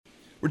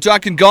We're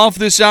talking golf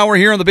this hour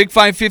here on the Big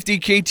 550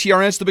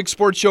 KTRS, the Big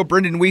Sports Show.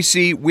 Brendan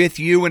Weesey with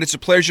you, and it's a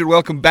pleasure to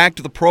welcome back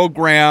to the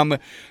program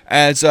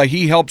as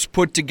he helps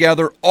put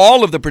together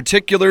all of the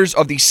particulars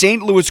of the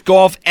St. Louis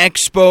Golf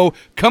Expo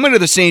coming to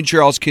the St.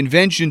 Charles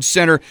Convention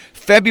Center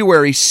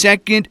February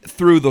 2nd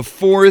through the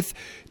 4th.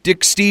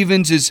 Dick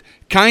Stevens is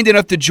kind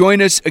enough to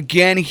join us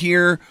again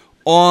here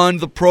on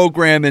the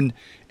program, and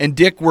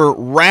Dick, we're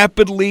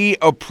rapidly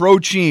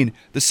approaching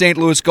the St.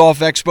 Louis Golf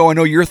Expo. I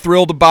know you're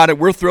thrilled about it.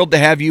 We're thrilled to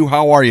have you.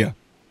 How are you?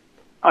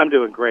 I'm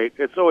doing great.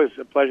 It's always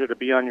a pleasure to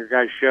be on your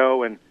guys'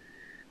 show, and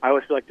I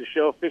always feel like the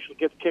show officially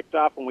gets kicked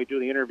off when we do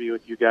the interview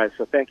with you guys,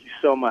 so thank you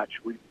so much.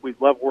 We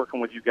love working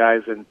with you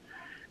guys, and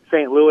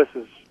St. Louis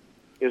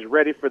is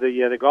ready for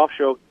the golf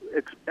show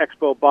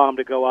Expo bomb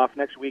to go off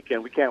next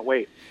weekend. We can't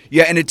wait.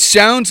 Yeah, and it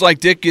sounds like,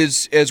 Dick,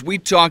 as we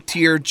talked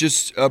here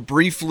just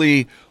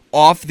briefly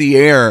off the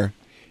air,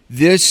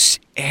 this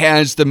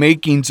has the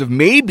makings of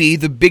maybe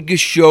the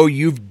biggest show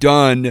you've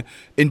done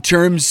in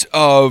terms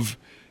of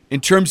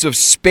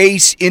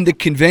space in the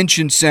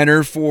convention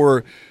center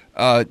for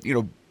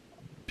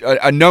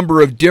a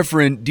number of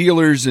different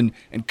dealers and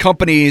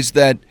companies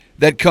that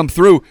come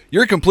through.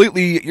 You're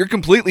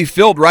completely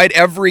filled, right?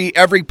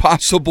 Every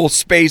possible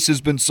space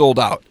has been sold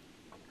out.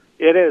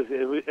 It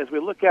is. As we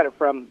look at it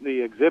from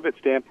the exhibit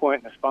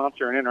standpoint and the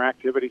sponsor and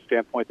interactivity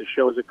standpoint, the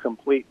show is a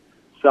complete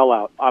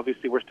sellout.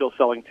 Obviously, we're still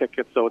selling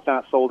tickets, so it's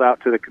not sold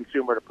out to the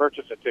consumer to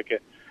purchase a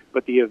ticket.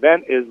 But the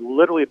event is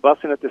literally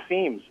busting at the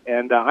seams.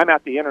 And I'm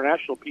at the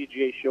International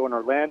PGA Show in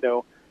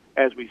Orlando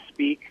as we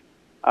speak.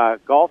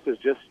 Golf is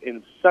just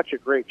in such a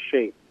great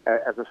shape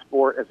as a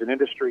sport, as an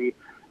industry,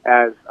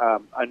 as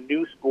a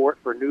new sport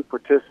for new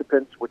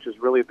participants, which is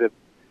really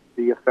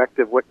the effect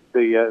of what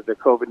the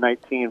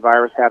COVID-19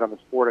 virus had on the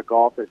sport of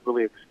golf. Has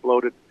really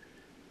exploded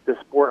the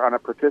sport on a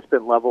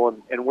participant level,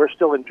 and we're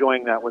still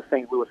enjoying that with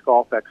St. Louis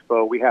Golf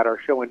Expo. We had our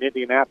show in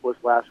Indianapolis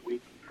last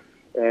week,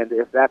 and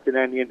if that's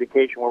any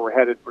indication where we're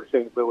headed for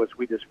St. Louis,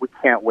 we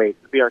can't wait.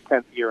 It'll be our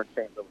 10th year in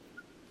St. Louis.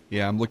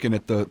 Yeah, I'm looking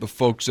at the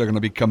folks that are going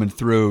to be coming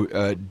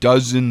through,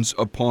 dozens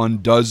upon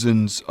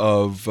dozens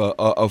of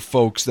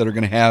folks that are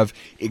going to have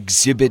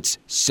exhibits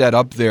set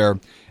up there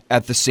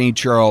at the St.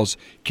 Charles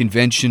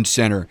Convention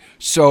Center.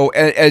 So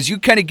as you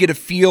kind of get a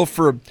feel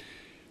for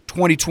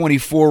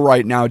 2024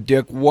 right now,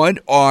 Dick, what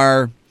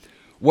are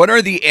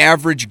the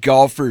average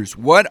golfers?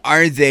 What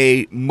are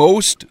they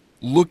most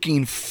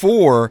looking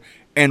for,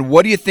 and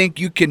what do you think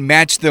you can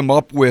match them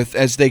up with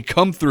as they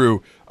come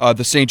through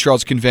the St.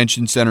 Charles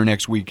Convention Center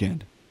next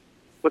weekend?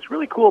 What's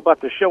really cool about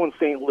the show in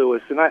St.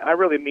 Louis, and I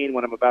really mean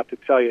what I'm about to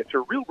tell you, it's a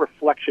real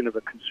reflection of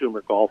a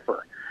consumer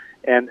golfer.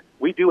 And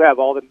we do have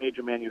all the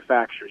major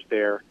manufacturers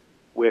there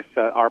with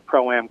our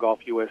Pro-Am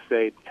Golf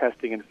USA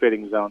testing and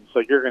fitting zone. So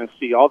you're going to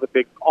see all the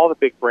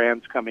big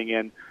brands coming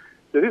in.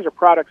 So these are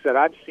products that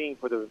I'm seeing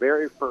for the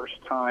very first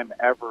time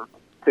ever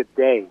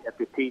today at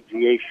the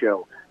PGA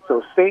show.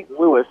 So St.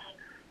 Louis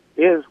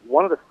is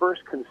one of the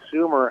first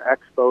consumer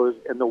expos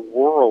in the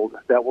world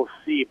that will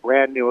see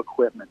brand new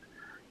equipment.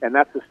 And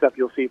that's the stuff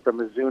you'll see from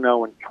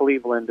Mizuno and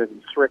Cleveland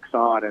and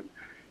Srixon and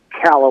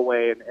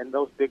Callaway and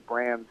those big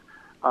brands.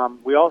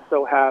 We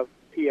also have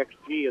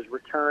PXG is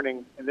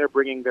returning, and they're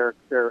bringing their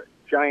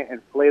giant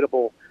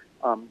inflatable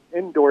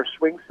indoor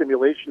swing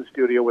simulation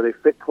studio where they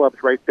fit clubs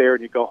right there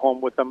and you go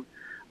home with them.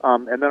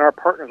 And then our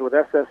partners with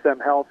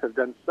SSM Health have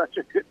done such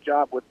a good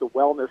job with the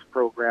wellness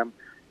program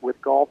with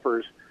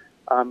golfers.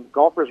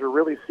 Golfers are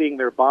really seeing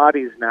their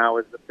bodies now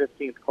as the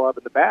 15th club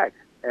in the bag.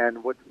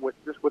 And with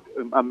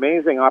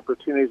amazing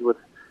opportunities with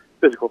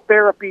physical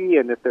therapy,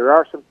 and if there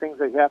are some things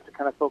that you have to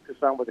kind of focus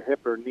on with a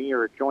hip or a knee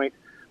or a joint,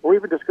 or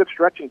even just good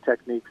stretching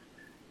techniques.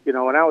 You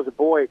know, when I was a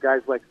boy,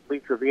 guys like Lee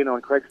Trevino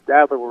and Craig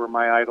Stadler were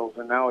my idols,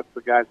 and now it's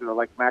the guys that are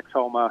like Max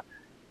Homa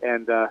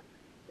and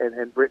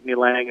Brittany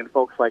Lang and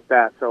folks like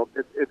that. So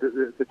it's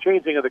the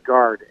changing of the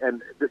guard,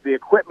 and the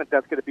equipment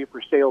that's going to be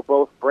for sale,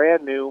 both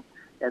brand new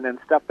and then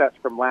stuff that's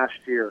from last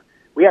year.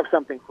 We have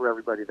something for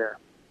everybody there.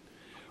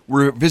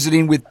 We're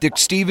visiting with Dick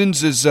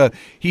Stevens as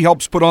he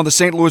helps put on the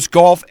St. Louis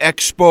Golf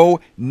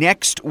Expo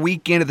next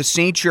weekend at the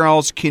St.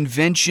 Charles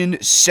Convention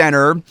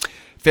Center,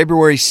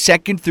 February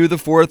 2nd through the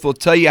 4th. We'll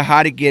tell you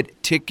how to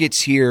get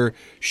tickets here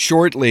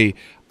shortly.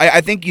 I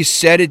think you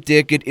said it,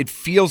 Dick. It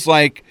feels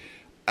like,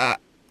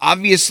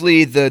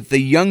 obviously, the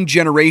young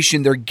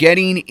generation, they're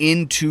getting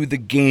into the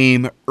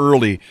game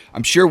early.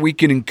 I'm sure we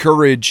can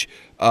encourage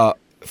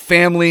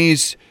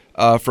families,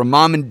 from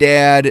mom and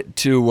dad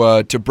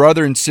to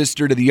brother and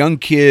sister to the young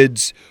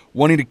kids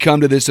wanting to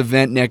come to this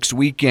event next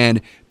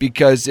weekend,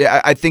 because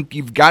I think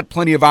you've got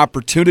plenty of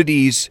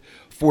opportunities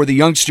for the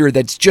youngster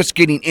that's just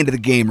getting into the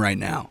game right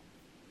now.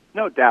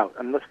 No doubt.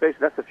 And let's face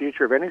it, that's the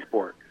future of any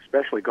sport,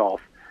 especially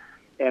golf.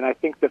 And I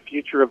think the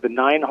future of the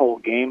 9-hole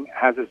game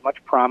has as much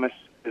promise,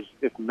 as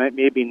if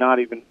maybe not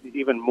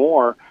even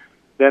more,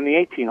 than the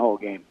 18-hole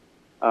game.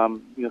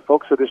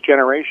 Folks of this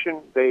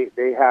generation, they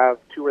have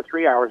 2 or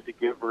 3 hours to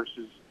give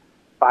versus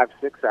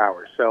 5-6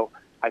 hours. So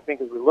I think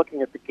as we're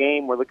looking at the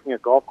game, we're looking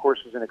at golf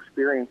courses and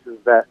experiences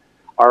that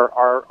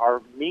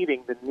are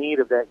meeting the need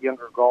of that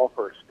younger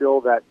golfer.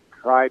 Still that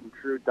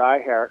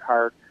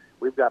diehard.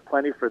 We've got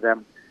plenty for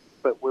them,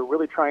 but we're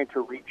really trying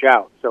to reach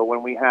out. So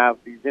when we have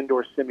these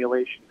indoor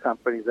simulation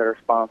companies that are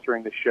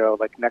sponsoring the show,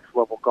 like Next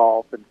Level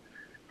Golf and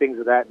things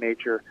of that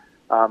nature,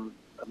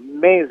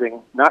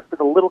 amazing, not for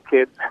the little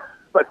kids,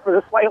 but for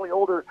the slightly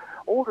older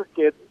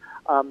kids.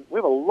 We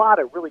have a lot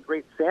of really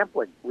great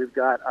sampling. We've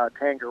got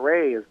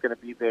Tanqueray is going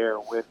to be there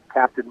with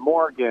Captain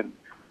Morgan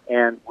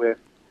and with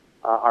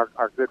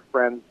our good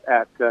friends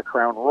at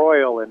Crown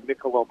Royal and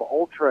Michelob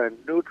Ultra and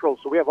Neutral.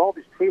 So we have all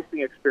these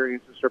tasting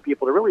experiences for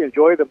people to really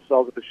enjoy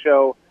themselves at the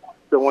show.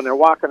 So when they're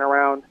walking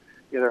around,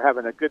 they're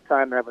having a good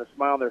time, they're having a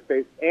smile on their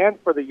face. And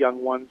for the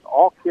young ones,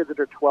 all kids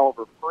under 12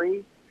 are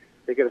free.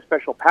 They get a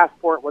special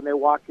passport when they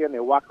walk in. They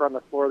walk around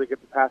the floor, they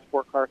get the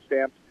passport card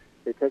stamps.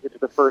 They take it to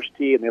the first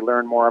tee, and they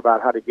learn more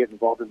about how to get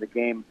involved in the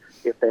game.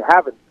 If they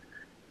haven't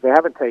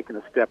taken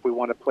a step, we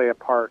want to play a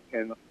part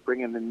in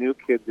bringing the new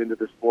kids into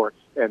the sports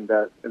and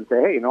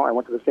say, hey, I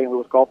went to the St.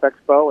 Louis Golf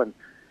Expo, and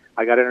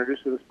I got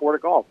introduced to the sport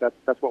of golf.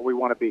 That's what we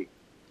want to be.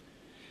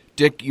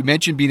 Dick, you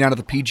mentioned being out of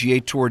the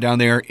PGA Tour down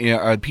there,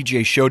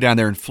 PGA show down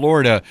there in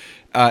Florida,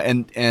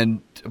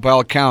 and by all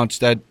accounts,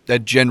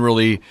 that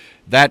generally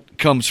that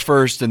comes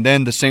first, and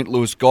then the St.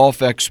 Louis Golf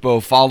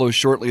Expo follows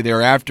shortly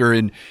thereafter.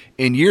 In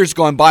years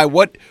gone by,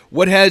 what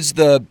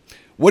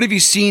have you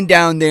seen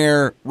down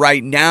there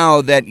right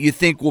now that you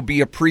think will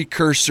be a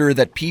precursor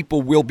that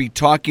people will be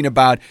talking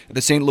about at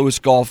the St. Louis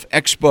Golf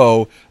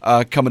Expo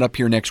coming up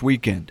here next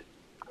weekend?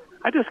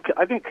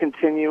 I think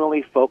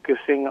continually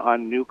focusing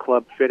on new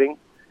club fitting.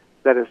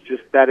 That is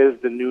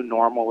the new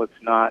normal. It's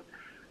not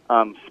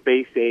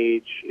space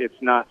age.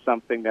 It's not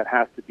something that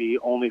has to be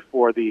only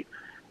for the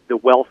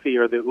wealthy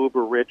or the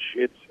uber rich.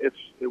 It's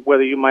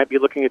whether you might be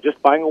looking at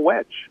just buying a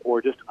wedge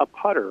or just a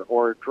putter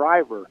or a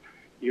driver.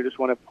 You just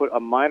want to put a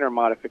minor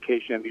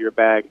modification into your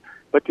bag,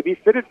 but to be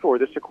fitted for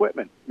this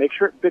equipment. Make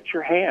sure it fits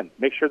your hand.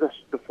 Make sure the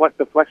flex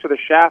of the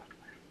shaft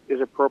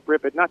is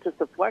appropriate, but not just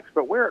the flex,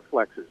 but where it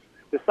flexes.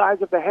 The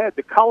size of the head,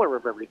 the color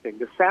of everything,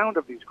 the sound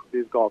of these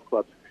golf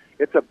clubs.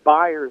 It's a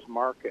buyer's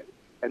market.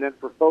 And then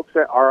for folks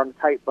that are on a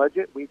tight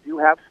budget, we do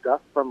have stuff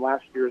from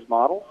last year's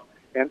models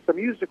and some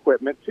used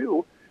equipment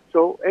too.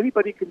 So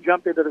anybody can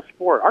jump into the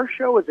sport. Our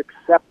show is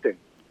accepting.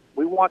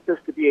 We want this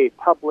to be a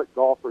public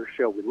golfer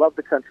show. We love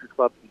the country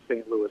clubs in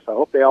St. Louis. I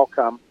hope they all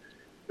come.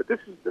 But this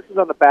is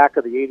on the back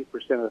of the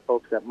 80% of the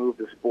folks that move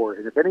the sport.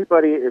 And if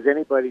anybody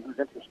who's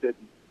interested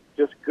in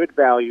just good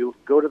value,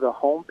 go to the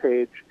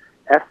homepage,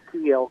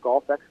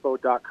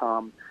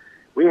 stlgolfexpo.com.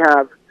 We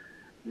have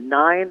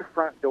 9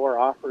 front door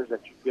offers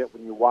that you get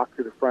when you walk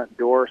through the front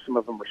door. Some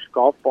of them are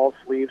golf ball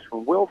sleeves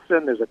from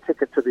Wilson. There's a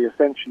ticket to the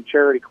Ascension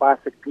Charity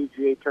Classic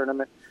PGA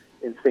Tournament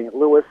in St.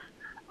 Louis.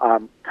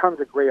 Tons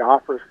of great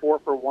offers,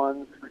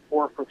 4-for-1s,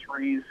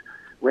 4-for-3s,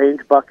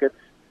 range buckets,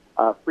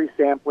 free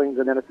samplings,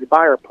 and then if you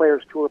buy our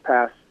Players Tour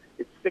Pass,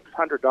 it's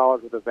 $600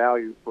 worth of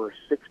value for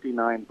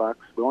 $69.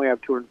 We only have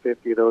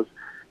 250 of those.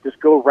 Just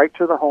go right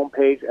to the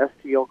homepage,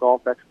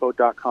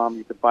 stlgolfexpo.com.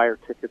 You can buy our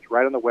tickets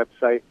right on the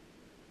website,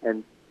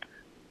 and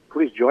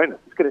please join us.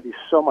 It's going to be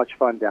so much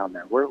fun down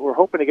there. We're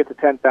hoping to get to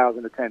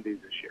 10,000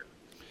 attendees this year.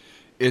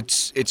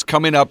 It's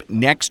coming up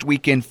next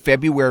weekend,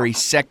 February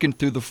 2nd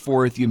through the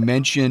 4th. You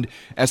mentioned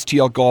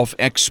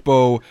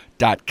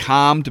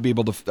stlgolfexpo.com to be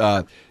able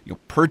to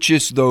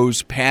purchase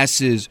those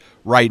passes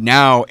right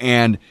now,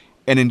 and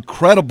an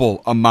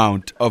incredible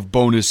amount of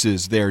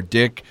bonuses there,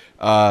 Dick,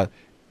 for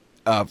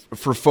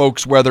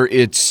folks, whether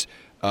it's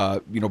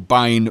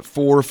buying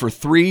 4 for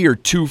 3 or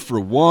 2 for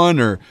 1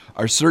 or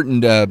a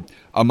certain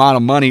amount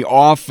of money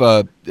off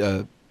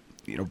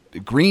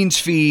greens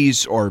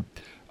fees, or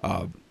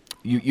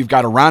you've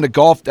got a round of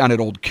golf down at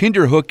Old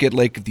Kinderhook at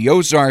Lake of the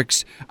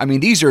Ozarks. I mean,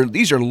 these are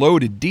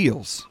loaded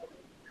deals.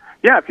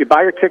 Yeah, if you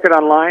buy your ticket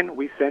online,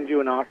 we send you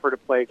an offer to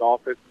play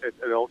golf at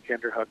Old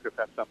Kinderhook if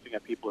that's something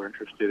that people are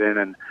interested in,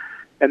 and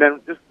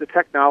then just the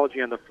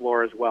technology on the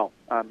floor as well,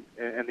 and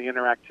the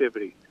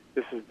interactivity.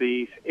 This is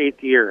the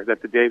 8th year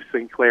that the Dave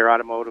Sinclair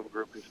Automotive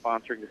Group is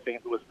sponsoring the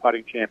St. Louis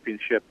Putting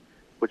Championship,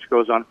 which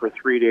goes on for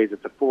 3 days.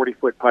 It's a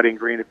 40-foot putting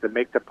green. If they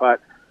make the putt,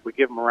 we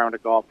give them a round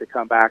of golf. They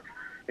come back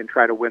and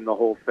try to win the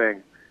whole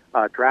thing.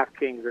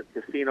 DraftKings at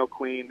Casino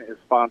Queen is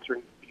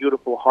sponsoring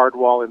beautiful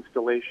hardwall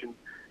installation,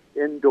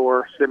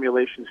 indoor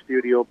simulation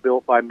studio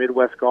built by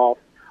Midwest Golf.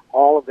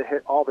 All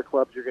the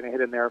clubs you're going to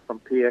hit in there from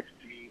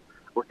PXG.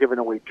 We're giving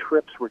away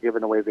trips. We're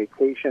giving away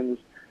vacations.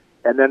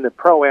 And then the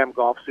Pro-Am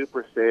Golf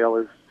Super Sale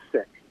is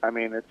sick. I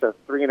mean, it's a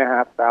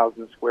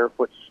 3,500 square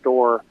foot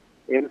store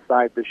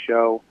inside the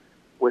show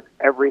with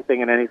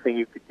everything and anything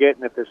you could get.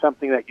 And if there's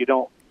something that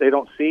they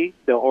don't see,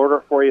 they'll order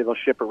it for you. They'll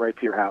ship it right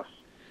to your house.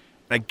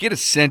 I get a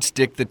sense,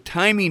 Dick, the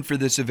timing for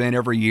this event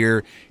every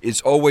year is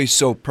always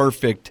so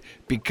perfect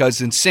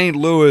because in St.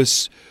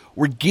 Louis,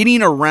 we're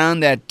getting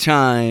around that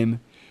time.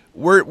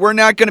 We're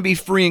not going to be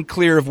free and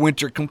clear of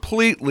winter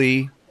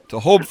completely till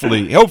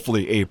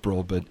hopefully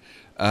April, but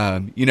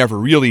You never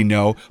really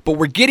know. But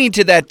we're getting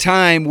to that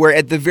time where,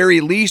 at the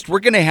very least, we're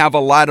going to have a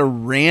lot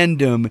of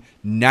random,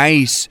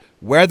 nice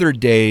weather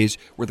days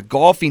where the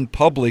golfing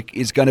public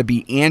is going to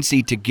be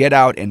antsy to get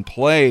out and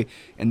play.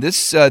 And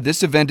this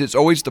event is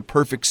always the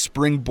perfect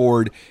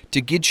springboard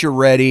to get you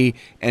ready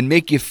and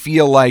make you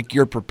feel like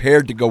you're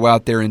prepared to go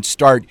out there and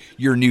start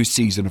your new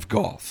season of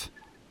golf.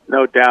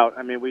 No doubt.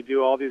 I mean, we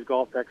do all these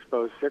golf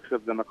expos, 6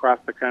 of them across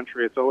the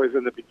country. It's always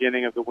in the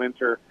beginning of the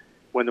winter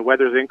when the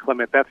weather's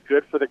inclement. That's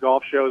good for the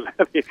golf shows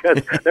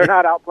because they're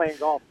not out playing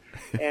golf.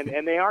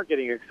 And they are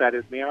getting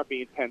excited. They are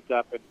being pent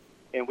up.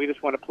 And we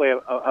just want to play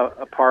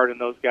a part in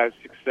those guys'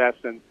 success.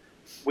 And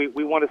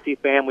we want to see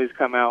families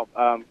come out.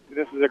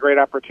 This is a great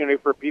opportunity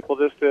for people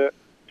just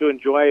to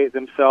enjoy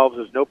themselves.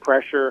 There's no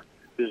pressure.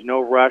 There's no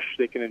rush.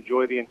 They can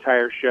enjoy the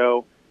entire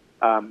show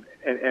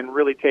and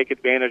really take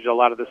advantage of a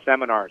lot of the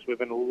seminars. We've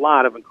been a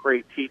lot of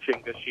great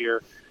teaching this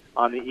year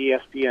on the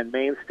ESPN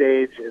main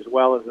stage as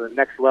well as the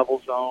Next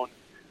Level Zone.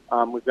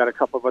 We've got a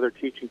couple of other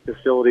teaching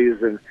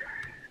facilities, and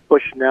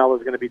Bushnell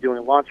is going to be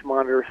doing launch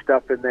monitor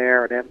stuff in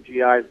there, and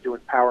MGI is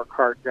doing power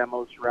cart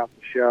demos throughout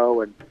the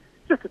show, and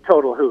just a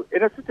total hoot.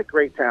 And it's just a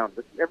great town.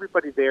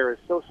 Everybody there is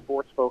so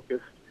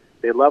sports-focused.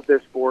 They love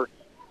their sports,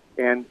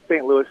 and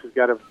St. Louis has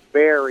got a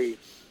very,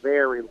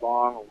 very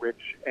long,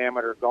 rich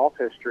amateur golf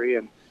history,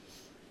 and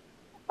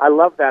I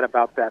love that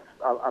about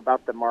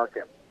the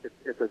market.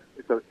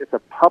 It's a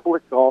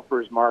public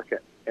golfers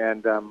market.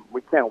 And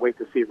we can't wait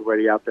to see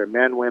everybody out there,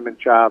 men, women,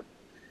 child.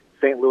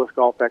 St. Louis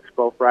Golf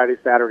Expo, Friday,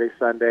 Saturday,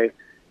 Sunday.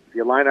 If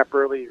you line up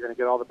early, you're going to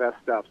get all the best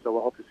stuff. So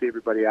we'll hope to see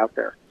everybody out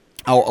there.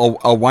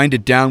 I'll wind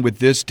it down with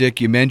this, Dick.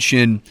 You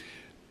mentioned,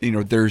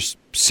 there's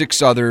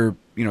 6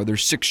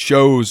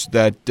 shows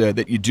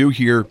that you do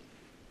here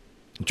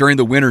during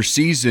the winter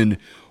season.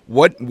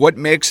 What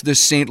makes the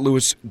St.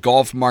 Louis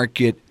golf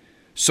market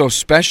so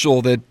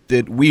special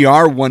that we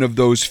are one of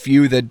those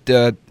few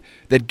that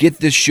get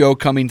this show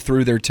coming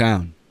through their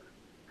town?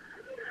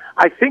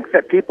 I think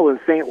that people in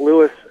St.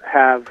 Louis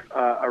have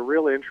a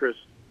real interest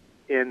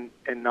in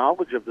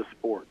knowledge of the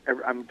sport.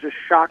 I'm just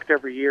shocked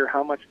every year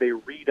how much they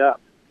read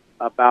up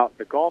about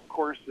the golf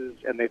courses,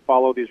 and they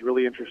follow these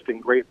really interesting,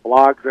 great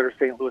blogs that are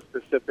St. Louis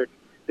specific.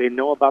 They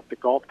know about the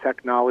golf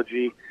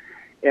technology.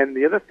 And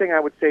the other thing I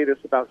would say this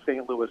about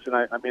St. Louis, and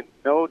I mean,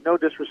 no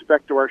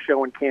disrespect to our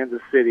show in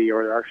Kansas City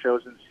or our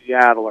shows in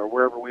Seattle or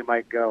wherever we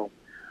might go.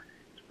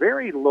 It's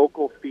very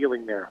local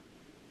feeling there.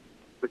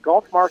 The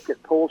golf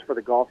market pulls for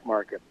the golf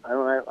market.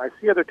 I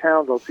see other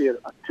towns. I'll see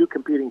 2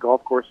 competing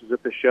golf courses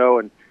at the show,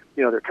 and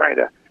they're trying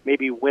to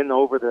maybe win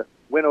over the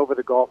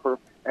golfer.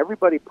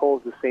 Everybody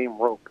pulls the same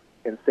rope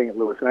in St.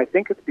 Louis, and I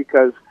think it's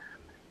because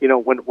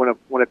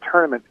when a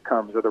tournament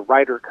comes, or the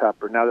Ryder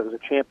Cup, or now there's a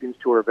Champions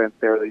Tour event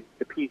there,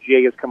 the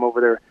PGA has come over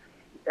there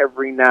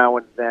every now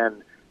and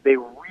then. They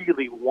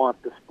really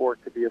want the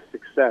sport to be a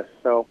success.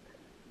 So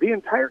the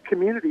entire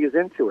community is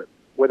into it,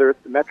 whether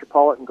it's the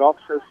Metropolitan Golf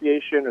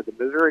Association or the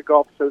Missouri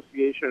Golf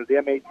Association or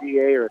the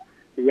MAGA or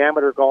the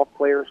Amateur Golf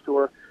Players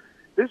Tour.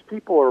 These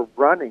people are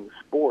running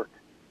sport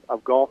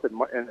of golf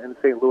in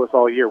St. Louis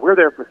all year. We're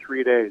there for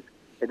 3 days,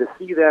 and to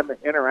see them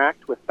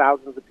interact with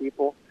thousands of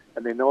people,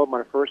 and they know them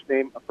on a first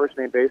name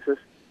basis,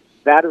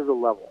 that is the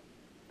level.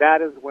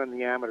 That is when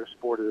the amateur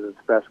sport is at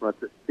its best, when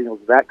it feels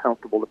that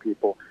comfortable to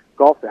people.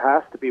 Golf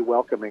has to be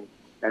welcoming,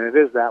 and it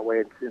is that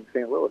way in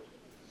St. Louis.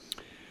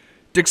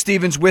 Dick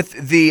Stevens with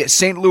the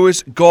St.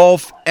 Louis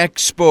Golf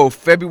Expo,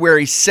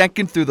 February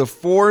 2nd through the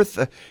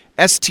 4th.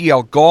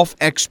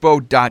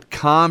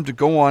 STLGolfExpo.com to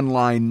go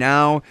online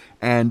now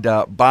and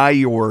buy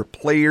your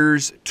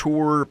Players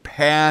Tour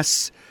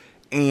Pass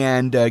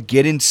and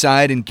get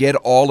inside and get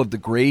all of the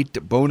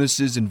great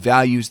bonuses and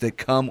values that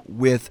come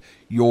with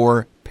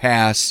your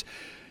pass.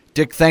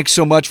 Dick, thanks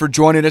so much for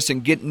joining us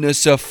and getting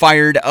us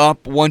fired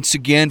up once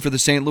again for the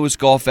St. Louis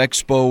Golf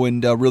Expo,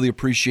 and really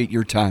appreciate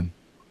your time.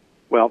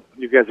 Well,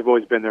 you guys have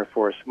always been there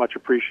for us. Much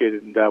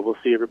appreciated, and we'll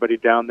see everybody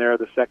down there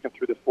the 2nd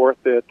through the 4th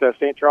at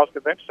St. Charles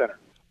Convention Center.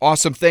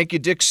 Awesome. Thank you,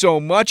 Dick, so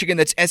much. Again,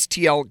 that's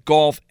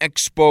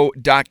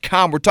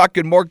STLGolfExpo.com. We're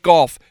talking more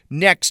golf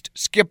next.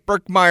 Skip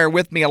Berkmeyer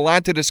with me. A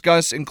lot to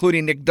discuss,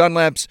 including Nick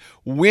Dunlap's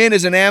win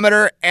as an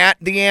amateur at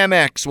the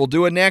Amex. We'll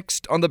do it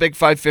next on the Big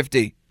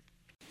 550.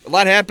 A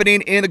lot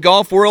happening in the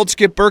golf world.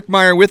 Skip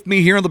Berkmeyer with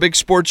me here on the Big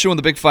Sports Show on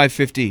the Big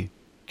 550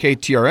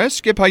 KTRS.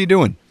 Skip, how you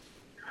doing?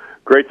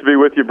 Great to be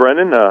with you,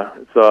 Brendan.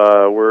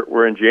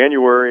 We're in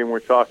January and we're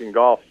talking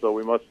golf, so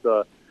we must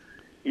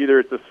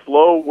either it's a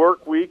slow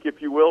work week, if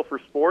you will, for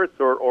sports,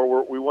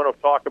 or we want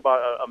to talk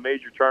about a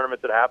major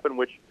tournament that happened,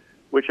 which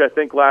I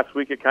think last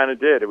week it kind of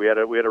did. We had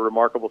a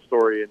remarkable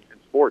story in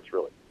sports,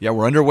 really. Yeah,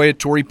 we're underway at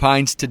Torrey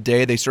Pines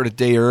today. They started a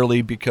day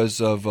early because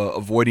of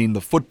avoiding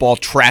the football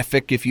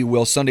traffic, if you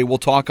will. Sunday, we'll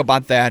talk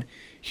about that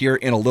here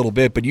in a little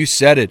bit. But you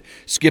said it,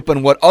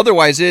 skipping what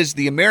otherwise is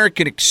the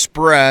American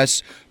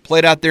Express,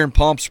 played out there in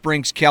Palm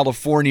Springs,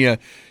 California.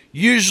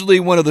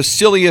 Usually one of the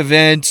silly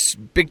events,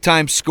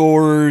 big-time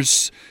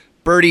scores,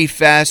 birdie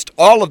fest,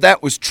 all of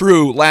that was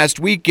true last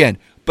weekend.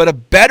 But a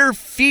better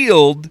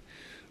field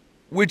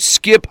which,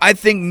 Skip, I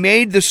think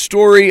made the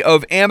story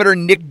of amateur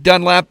Nick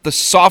Dunlap, the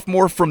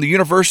sophomore from the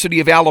University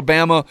of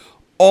Alabama,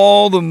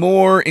 all the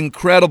more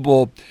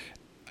incredible.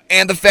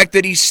 And the fact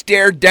that he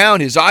stared down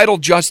his idol,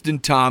 Justin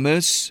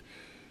Thomas,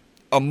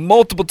 a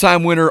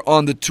multiple-time winner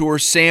on the tour,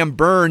 Sam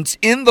Burns,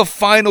 in the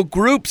final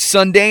group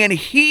Sunday, and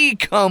he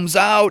comes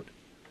out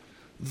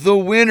the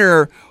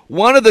winner.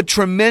 One of the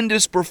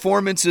tremendous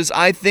performances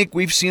I think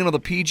we've seen on the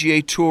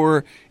PGA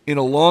Tour in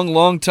a long,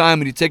 long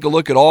time. And you take a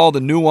look at all the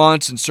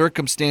nuance and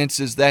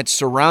circumstances that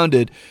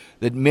surrounded,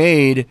 that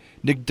made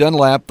Nick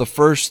Dunlap the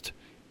first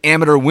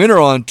amateur winner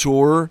on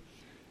tour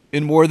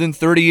in more than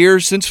 30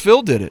 years since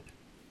Phil did it.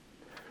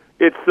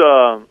 It's,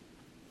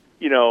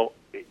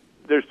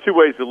 there's two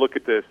ways to look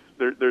at this.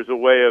 There's a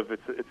way of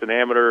it's an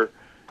amateur,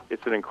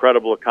 it's an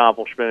incredible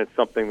accomplishment, it's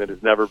something that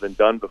has never been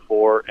done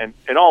before, and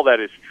all that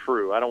is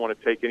true. I don't want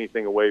to take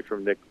anything away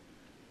from Nick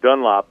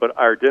Dunlap,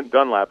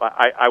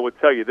 I would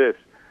tell you this.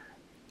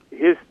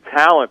 His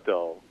talent,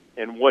 though,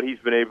 and what he's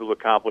been able to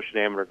accomplish in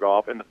amateur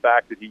golf, and the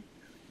fact that he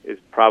is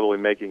probably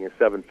making a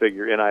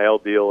seven-figure NIL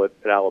deal at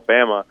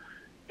Alabama,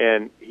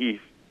 and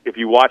if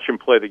you watch him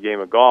play the game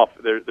of golf,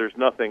 there's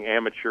nothing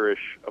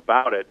amateurish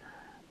about it.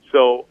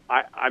 So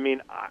I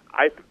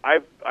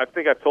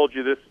think I've told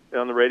you this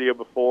on the radio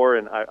before,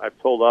 and I've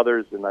told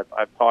others, and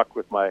I've talked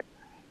with my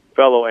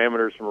fellow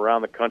amateurs from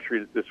around the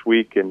country this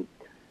week, and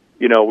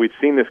we've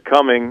seen this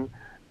coming,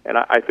 and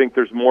I think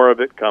there's more of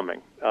it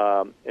coming.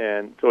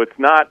 And so it's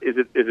not. Is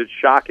it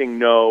shocking?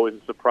 No. Is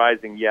it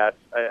surprising? Yes.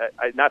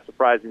 Not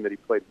surprising that he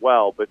played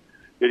well, but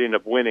did he end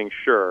up winning?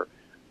 Sure.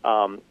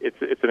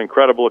 It's an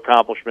incredible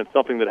accomplishment,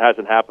 something that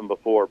hasn't happened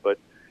before. But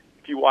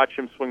if you watch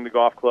him swing the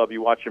golf club,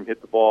 you watch him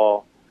hit the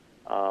ball.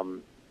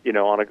 On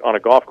a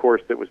golf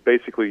course that was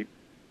basically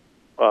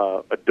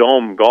a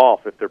dome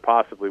golf, if there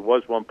possibly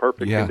was one,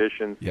 perfect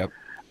conditions. Yep.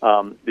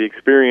 The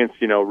experience,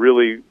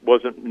 really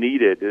wasn't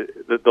needed.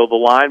 The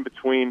line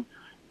between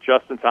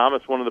Justin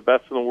Thomas, one of the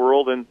best in the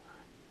world,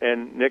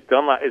 and Nick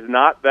Dunlap is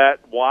not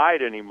that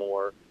wide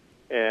anymore.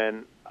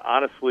 And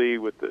honestly,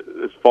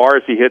 as far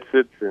as he hits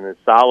it and as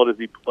solid as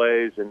he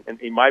plays, and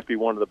he might be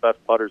one of the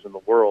best putters in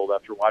the world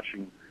after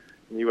watching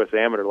the U.S.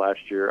 Amateur last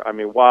year. I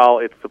mean, while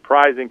it's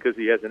surprising because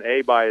he has an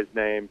A by his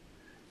name,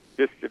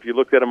 just if you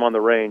looked at him on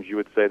the range, you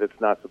would say that's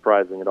not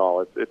surprising at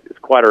all. It's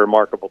quite a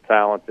remarkable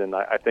talent, and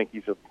I think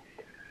he's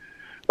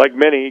like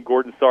many,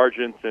 Gordon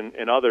Sargent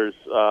and others,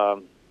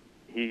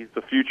 he's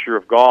the future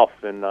of golf,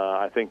 and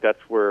I think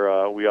that's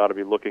where we ought to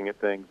be looking at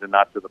things and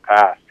not to the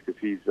past,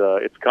 because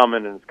it's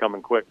coming, and it's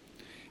coming quick.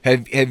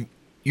 Have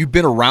you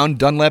been around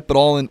Dunlap at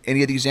all in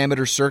any of these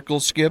amateur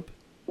circles, Skip?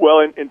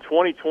 Well, in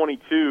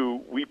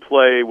 2022, we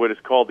play what is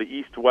called the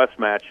East-West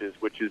matches,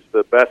 which is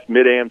the best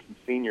mid-ams and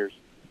seniors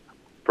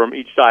from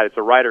each side. It's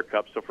a Ryder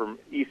Cup, so from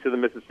east of the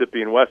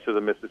Mississippi and west of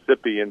the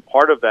Mississippi. And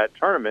part of that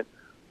tournament,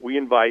 we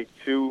invite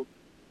two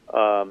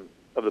of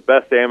the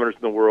best amateurs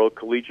in the world,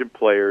 collegiate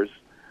players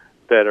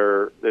that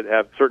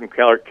have certain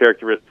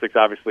characteristics,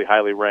 obviously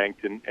highly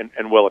ranked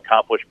and well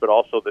accomplished, but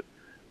also that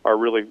are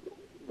really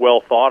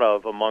well thought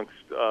of amongst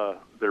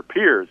their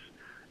peers.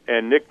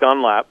 And Nick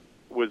Dunlap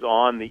was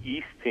on the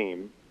East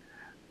team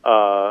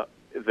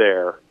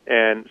there.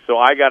 And so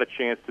I got a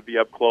chance to be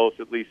up close,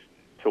 at least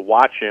to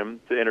watch him,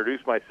 to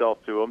introduce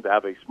myself to him, to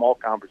have a small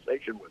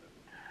conversation with him.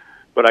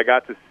 But I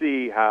got to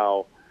see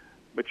how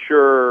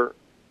mature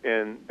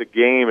in the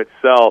game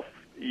itself,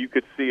 you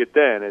could see it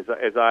then. As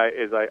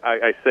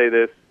I say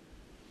this,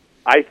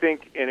 I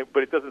think,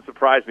 but it doesn't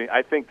surprise me,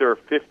 I think there are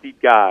 50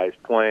 guys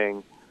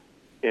playing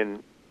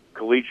in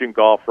collegiate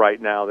golf right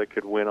now that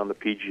could win on the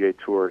PGA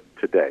Tour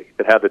today,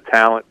 that have the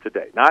talent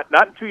today. Not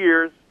in 2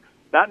 years,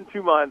 not in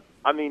 2 months,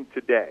 I mean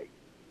today.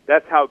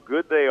 That's how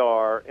good they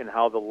are, and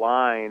how the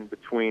line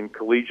between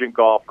collegiate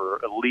golfer,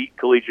 elite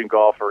collegiate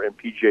golfer, and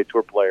PGA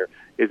Tour player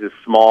is as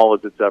small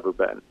as it's ever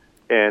been.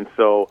 And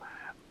so,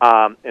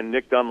 and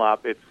Nick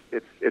Dunlap,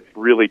 it's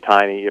really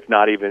tiny, if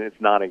not even, it's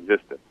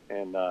non-existent.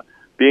 And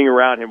being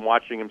around him,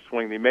 watching him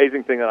swing, the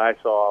amazing thing that I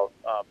saw,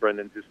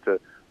 Brendan, just to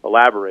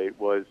elaborate,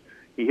 was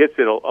he hits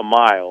it a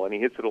mile, and he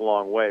hits it a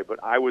long way.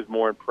 But I was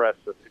more impressed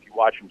if you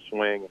watch him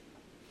swing,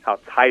 how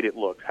tight it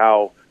looks,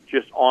 how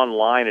just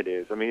online it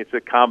is. I mean, it's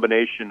a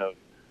combination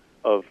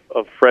of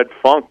Fred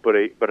Funk, but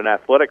an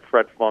athletic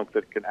Fred Funk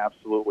that can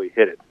absolutely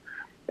hit it.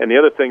 And the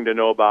other thing to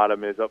know about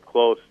him is up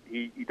close,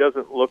 he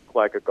doesn't look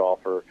like a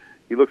golfer.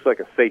 He looks like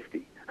a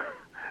safety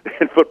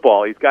in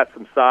football. He's got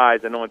some size.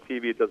 I know on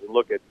TV it doesn't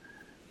look it,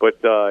 but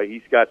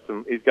he's got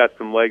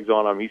some legs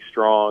on him. He's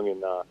strong,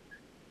 and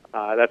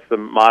that's the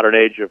modern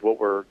age of what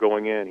we're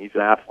going in. He's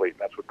an athlete.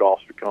 That's what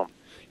golf's become.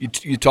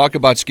 You talk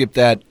about, Skip,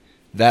 that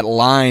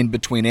line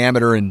between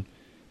amateur and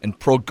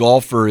pro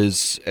golfer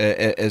is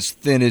as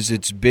thin as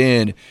it's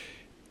been.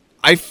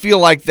 I feel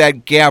like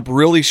that gap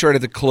really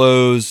started to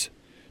close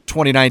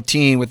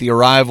 2019 with the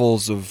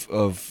arrivals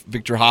of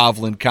Victor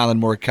Hovland, Colin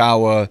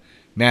Morikawa,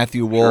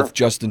 Matthew Wolff, Sure.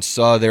 Justin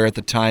Suh there at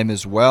the time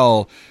as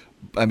well.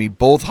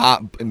 both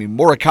hot.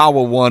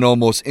 Morikawa won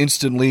almost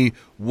instantly.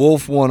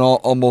 Wolf won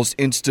almost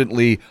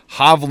instantly.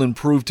 Hovland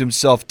proved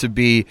himself to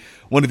be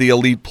one of the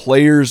elite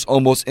players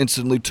almost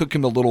instantly. Took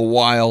him a little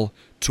while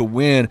to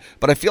win,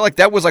 but I feel like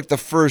that was like the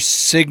first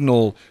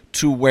signal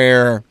to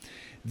where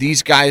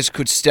these guys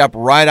could step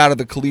right out of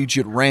the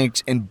collegiate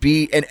ranks and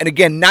be, and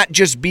again, not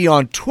just be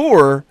on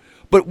tour,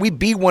 but we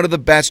be one of the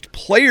best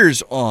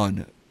players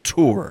on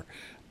tour.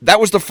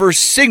 That was the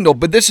first signal,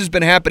 but this has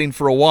been happening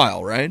for a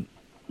while, right?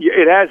 Yeah,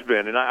 it has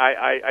been, and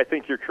I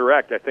think you're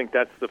correct. I think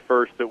that's the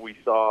first that we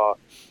saw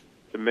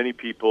to many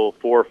people,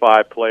 4 or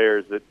 5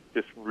 players that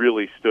just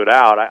really stood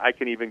out. I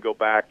can even go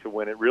back to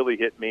when it really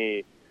hit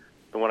me,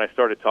 and when I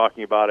started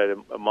talking about it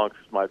amongst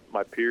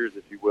my peers,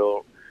 if you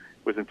will,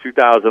 was in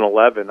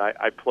 2011.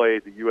 I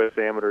played the U.S.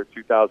 Amateur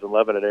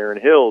 2011 at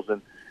Erin Hills,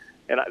 and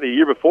the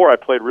year before I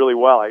played really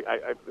well. In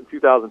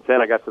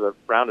 2010 I got to the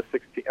round of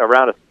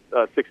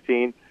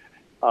 16,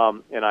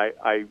 and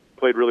I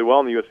played really well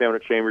in the U.S. Amateur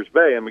at Chambers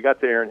Bay, and we got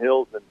to Erin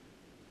Hills, and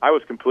I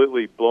was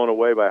completely blown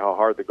away by how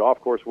hard the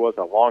golf course was,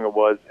 how long it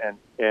was,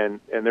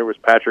 and there was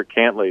Patrick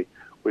Cantley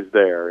was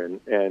there,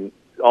 and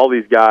all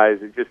these guys.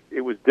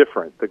 It was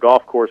different. The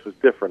golf course was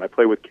different. I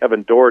played with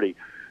Kevin Doherty,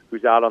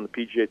 who's out on the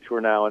PGA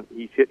Tour now, and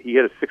he hit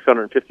a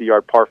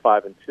 650-yard par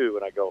 5 and 2,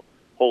 and I go,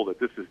 hold it,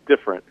 this is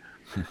different.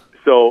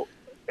 So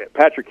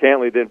Patrick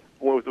Cantley then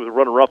was a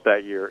runner-up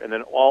that year, and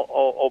then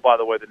by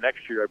the way, the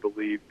next year I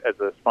believe as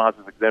a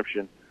sponsors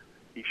exemption,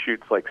 he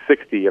shoots like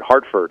 60 at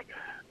Hartford.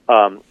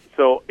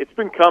 So it's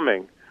been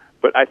coming,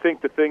 but I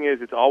think the thing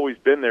is it's always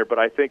been there, but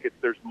I think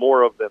there's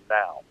more of them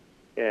now.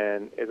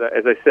 And as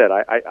I said,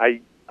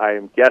 I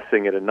am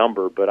guessing at a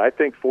number, but I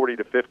think 40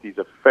 to 50 is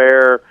a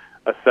fair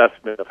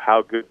assessment of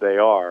how good they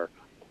are.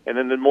 And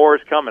then the more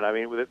is coming. I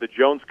mean, the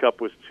Jones Cup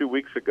was 2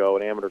 weeks ago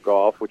in amateur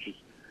golf, which is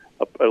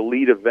an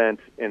elite event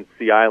in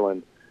Sea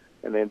Island,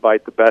 and they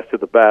invite the best of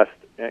the best.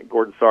 And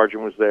Gordon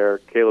Sargent was there,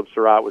 Caleb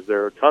Surratt was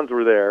there, tons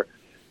were there.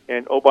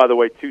 And, oh, by the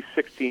way, 2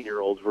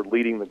 16-year-olds were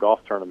leading the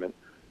golf tournament.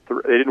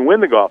 They didn't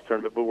win the golf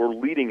tournament, but were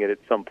leading it at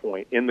some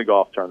point in the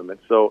golf tournament.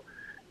 So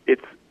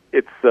it's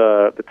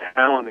the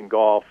talent in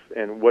golf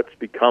and what's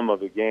become of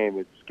the game.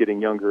 It's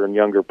getting younger and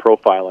younger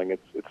profiling.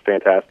 It's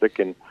fantastic,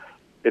 and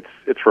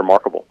it's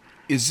remarkable.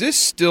 Is this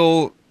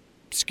still,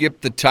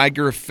 Skip, the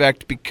Tiger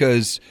effect?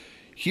 Because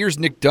here's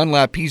Nick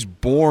Dunlap. He's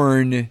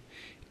born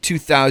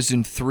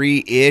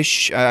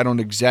 2003-ish. I don't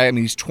exactly. I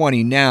mean, he's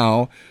 20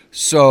 now.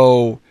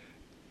 So,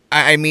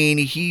 I mean,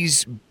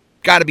 he's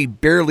got to be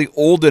barely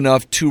old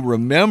enough to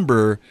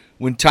remember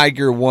when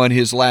Tiger won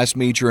his last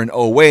major in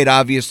 2008,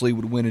 obviously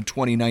would win in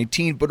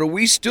 2019. But are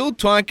we still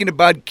talking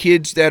about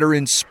kids that are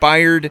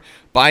inspired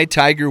by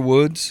Tiger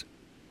Woods?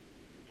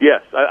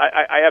 Yes,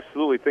 I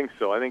absolutely think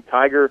so. I think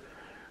Tiger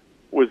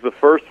was the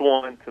first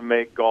one to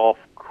make golf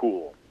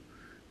cool,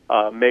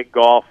 make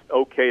golf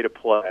okay to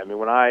play. I mean,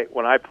 when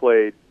I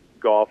played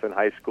golf in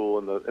high school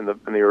in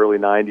the early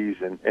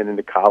 90s and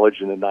into college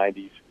in the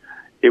 90s,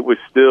 it was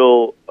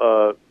still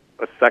a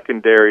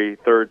secondary,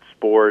 third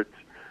sport.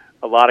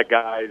 A lot of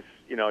guys,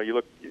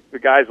 the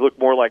guys look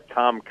more like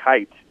Tom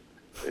Kite.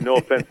 No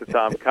offense to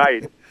Tom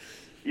Kite,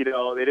 they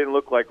didn't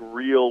look like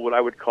real, what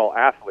I would call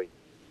athletes.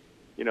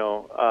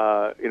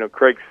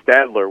 Craig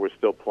Stadler was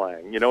still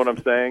playing. You know what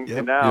I'm saying? Yep,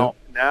 and now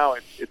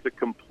it's a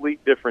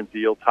complete different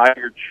deal.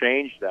 Tiger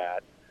changed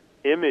that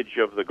image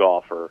of the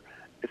golfer.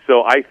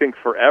 So I think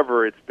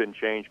forever it's been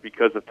changed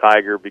because of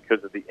Tiger,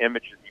 because of the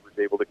image that he was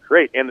able to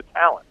create and the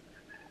talent.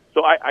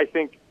 So I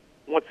think,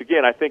 once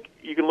again, I think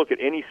you can look at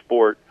any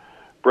sport,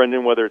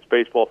 Brendan, whether it's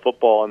baseball,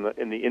 football,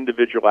 in the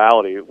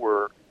individuality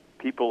where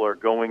people are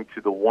going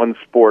to the one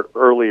sport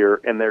earlier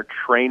and they're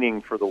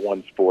training for the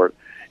one sport.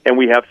 And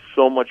we have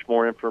so much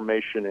more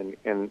information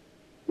and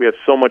we have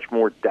so much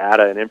more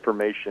data and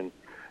information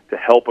to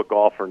help a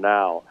golfer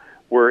now,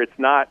 where it's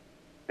not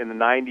in the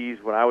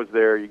 90s when I was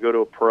there, you go to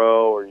a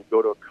pro or you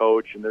go to a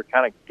coach and they're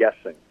kind of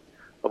guessing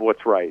of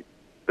what's right.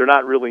 They're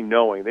not really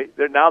knowing.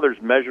 Now there's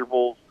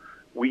measurables.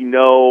 We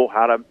know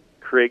how to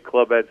create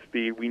club head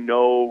speed. We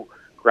know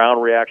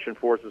ground reaction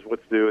forces,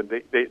 what to do.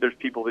 And there's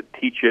people that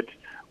teach it.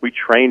 We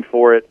train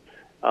for it.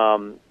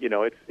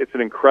 It's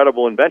an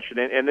incredible invention.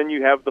 And then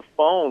you have the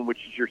phone, which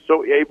is you're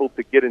so able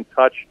to get in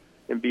touch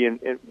and be in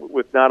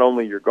with not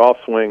only your golf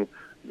swing,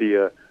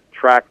 the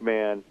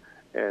TrackMan,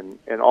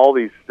 and all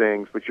these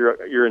things, but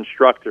your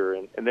instructor.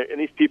 And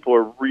these people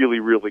are really,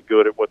 really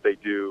good at what they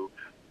do.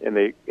 And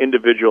they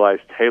individualize,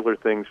 tailor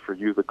things for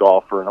you, the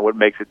golfer, and what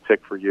makes it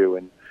tick for you.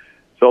 And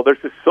so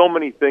there's just so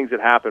many things that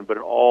happen, but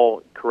it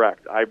all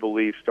correct, I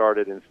believe,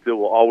 started and still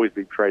will always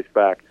be traced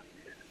back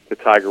to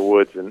Tiger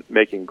Woods and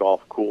making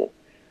golf cool.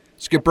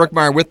 Skip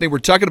Brookmeyer with me. We're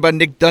talking about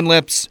Nick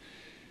Dunlap's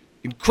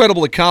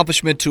incredible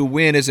accomplishment to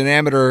win as an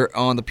amateur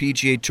on the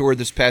PGA Tour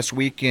this past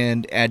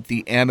weekend at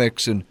the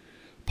Amex in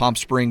Palm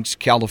Springs,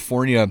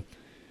 California.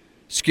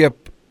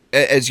 Skip,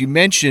 as you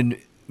mentioned,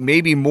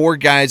 maybe more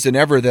guys than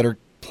ever that are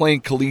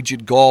playing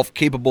collegiate golf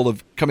capable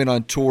of coming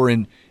on tour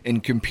and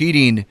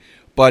competing,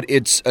 but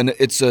it's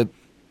a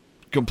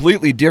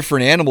completely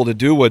different animal to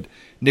do what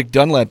Nick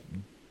Dunlap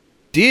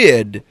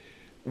did.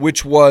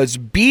 which was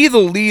be the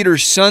leader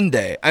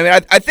Sunday. I mean,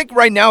 I think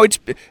right now it's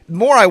the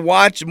more I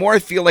watch, the more I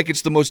feel like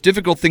it's the most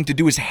difficult thing to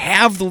do is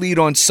have the lead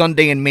on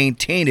Sunday and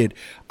maintain it.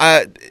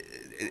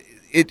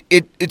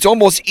 It's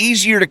almost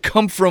easier to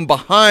come from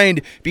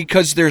behind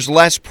because there's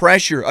less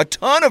pressure, a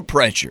ton of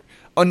pressure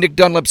on Nick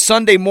Dunlap.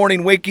 Sunday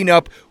morning, waking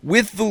up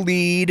with the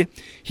lead.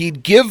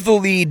 He'd give the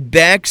lead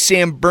back.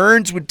 Sam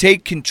Burns would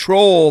take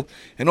control,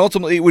 and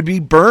ultimately it would be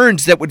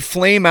Burns that would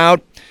flame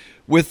out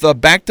with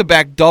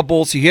back-to-back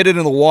doubles. He hit it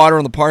in the water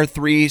on the par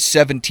 3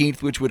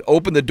 17th, which would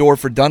open the door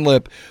for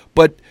Dunlap.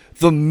 But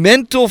the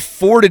mental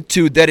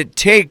fortitude that it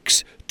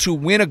takes to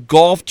win a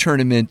golf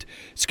tournament,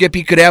 Skip,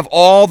 he could have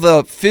all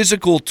the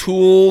physical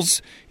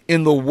tools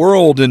in the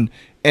world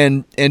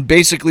and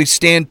basically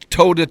stand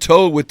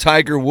toe-to-toe with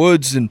Tiger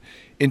Woods and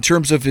in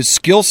terms of his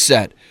skill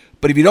set.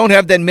 But if you don't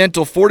have that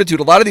mental fortitude,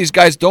 a lot of these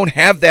guys don't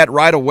have that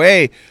right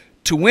away.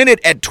 To win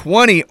it at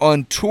 20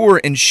 on tour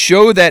and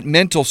show that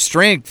mental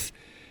strength,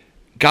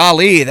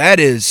 golly, that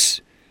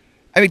is...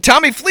 I mean,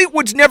 Tommy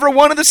Fleetwood's never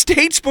won in the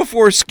States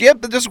before,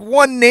 Skip. Just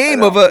one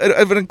name of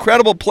an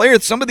incredible player.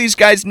 Some of these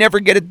guys never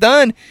get it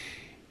done.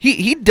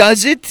 He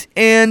does it,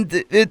 and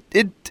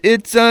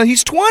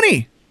he's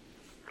 20.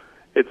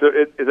 As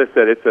I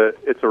said,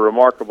 it's a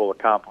remarkable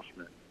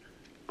accomplishment.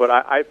 But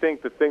I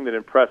think the thing that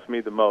impressed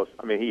me the most,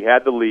 I mean, he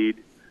had the lead.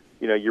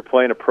 You know, you're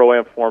playing a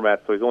Pro-Am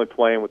format, so he's only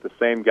playing with the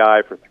same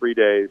guy for 3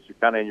 days. You're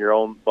kind of in your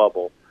own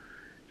bubble.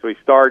 So he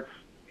starts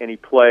and he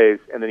plays,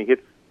 and then he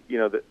hits, you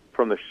know,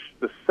 from the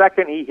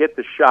second he hit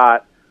the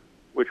shot,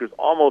 which was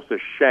almost a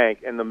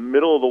shank, in the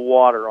middle of the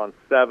water on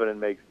 7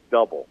 and makes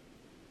double.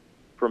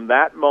 From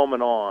that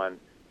moment on,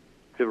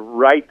 to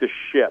right the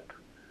ship,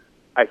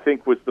 I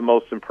think was the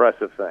most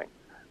impressive thing.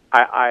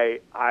 I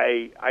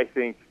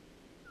think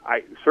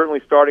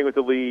certainly starting with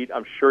the lead,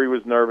 I'm sure he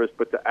was nervous,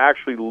 but to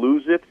actually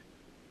lose it,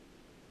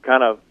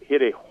 kind of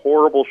hit a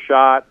horrible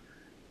shot,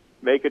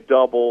 make a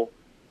double,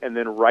 and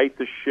then right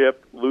the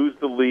ship, lose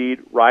the lead,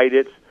 right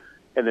it,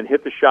 and then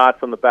hit the shots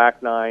on the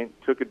back nine,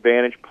 took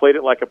advantage, played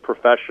it like a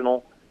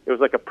professional. It was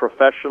like a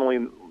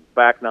professionally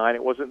back nine.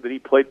 It wasn't that he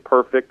played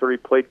perfect or he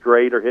played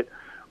great or hit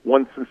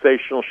one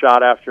sensational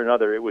shot after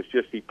another. It was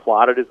just he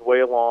plotted his way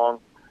along,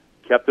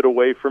 kept it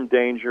away from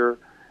danger,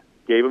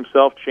 gave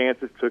himself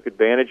chances, took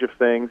advantage of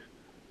things.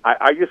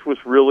 I just was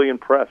really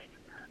impressed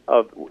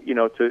of, you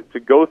know, to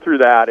go through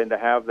that and to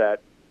have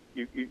that.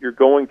 You're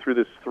going through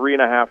this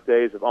 3.5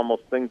 days of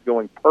almost things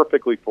going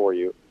perfectly for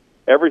you.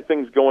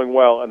 Everything's going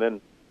well, and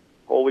then,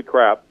 holy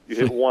crap, you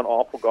hit one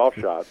awful golf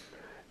shot.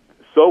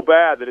 So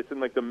bad that it's in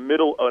like the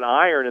middle, an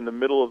iron in the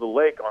middle of the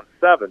lake on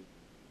 7.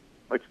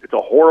 It's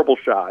a horrible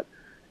shot.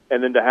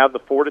 And then to have the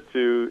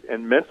fortitude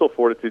and mental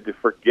fortitude to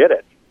forget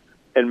it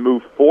and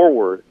move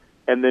forward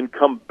and then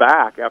come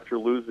back after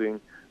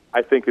losing,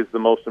 I think is the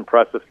most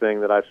impressive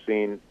thing that I've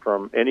seen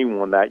from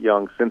anyone that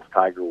young since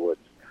Tiger Woods,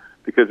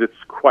 because it's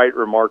quite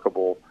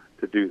remarkable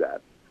to do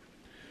that.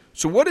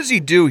 So what does he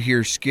do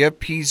here,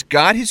 Skip? He's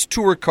got his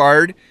tour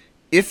card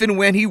if and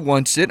when he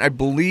wants it. I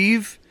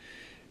believe,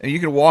 and you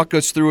can walk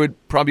us through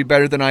it probably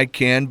better than I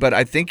can, but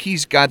I think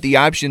he's got the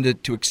option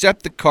to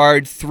accept the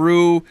card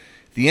through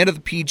the end of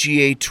the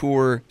PGA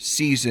Tour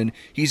season.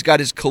 He's got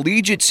his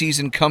collegiate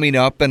season coming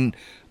up, and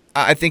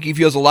I think he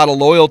feels a lot of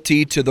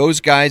loyalty to those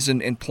guys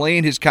and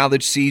playing his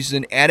college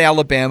season at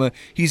Alabama.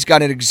 He's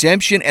got an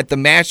exemption at the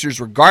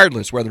Masters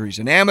regardless, whether he's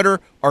an amateur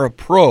or a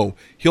pro.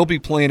 He'll be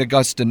playing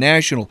Augusta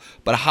National.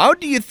 But how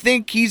do you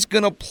think he's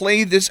going to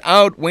play this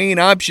out, weighing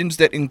options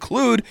that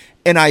include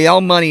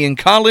NIL money in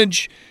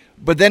college,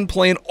 but then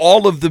playing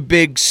all of the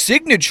big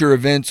signature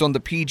events on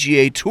the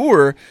PGA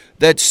Tour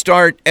that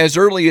start as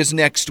early as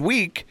next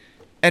week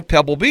at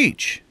Pebble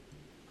Beach?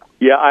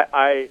 Yeah,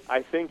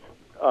 I think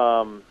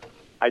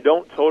I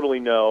don't totally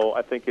know.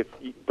 I think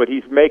but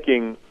he's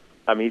making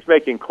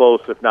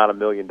close, if not $1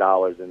 million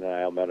in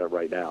NIL money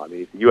right now. I mean,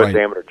 he's the U.S.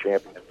 amateur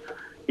champion.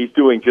 He's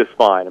doing just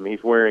fine. I mean,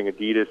 he's wearing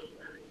Adidas.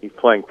 He's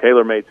playing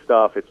TaylorMade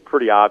stuff. It's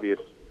pretty obvious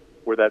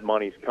where that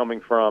money's coming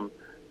from.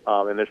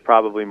 And there's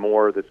probably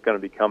more that's going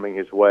to be coming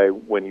his way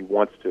when he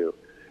wants to.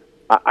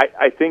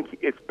 I think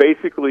it's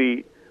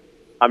basically,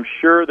 I'm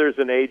sure there's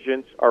an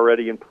agent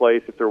already in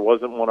place. If there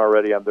wasn't one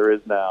already, there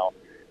is now.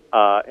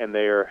 And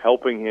they are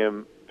helping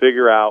him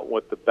figure out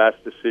what the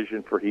best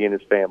decision for he and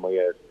his family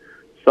is.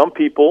 Some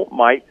people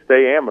might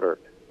stay amateur.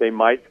 They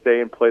might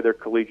stay and play their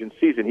collegiate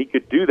season. He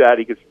could do that.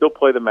 He could still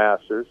play the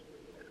Masters.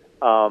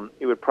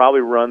 It would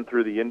probably run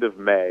through the end of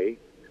May,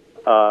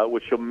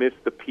 which he'll miss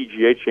the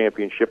PGA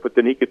Championship, but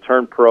then he could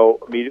turn pro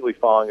immediately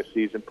following a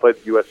season, play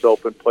the U.S.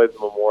 Open, play the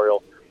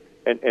Memorial,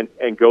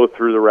 and go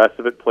through the rest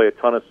of it, play a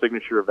ton of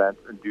signature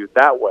events, and do it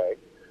that way.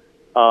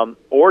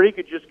 Or he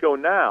could just go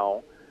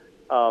now.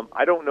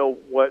 I don't know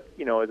what,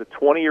 as a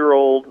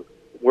 20-year-old,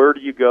 where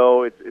do you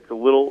go? It's a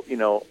little,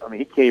 I mean,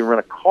 he can't even run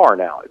a car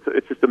now.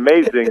 It's just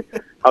amazing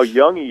how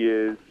young he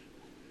is,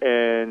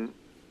 and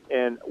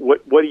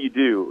what do you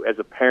do as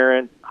a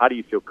parent? How do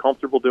you feel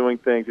comfortable doing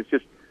things? It's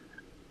just,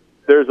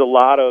 there's a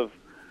lot of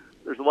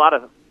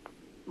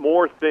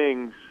more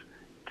things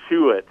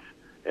to it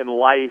in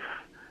life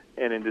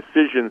and in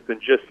decisions than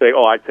just say,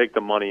 "Oh, I take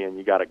the money and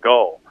you got to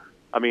go."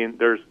 I mean,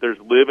 there's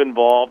live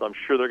involved. I'm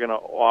sure they're going to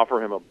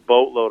offer him a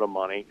boatload of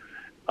money.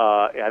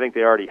 I think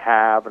they already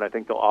have, and I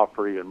think they'll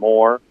offer even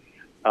more.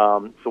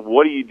 So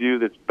what do you do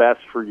that's best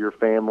for your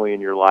family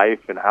and your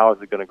life, and how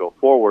is it going to go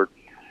forward?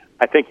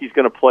 I think he's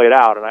going to play it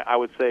out, and I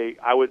would say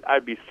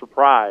I'd be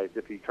surprised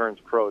if he turns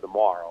pro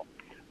tomorrow.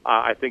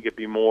 I think it'd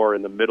be more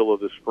in the middle of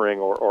the spring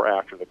or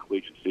after the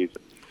collegiate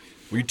season.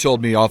 Well, you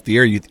told me off the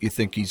air you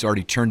think he's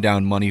already turned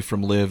down money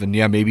from Liv, and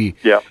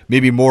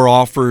maybe more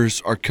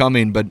offers are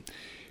coming, but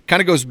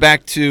kind of goes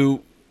back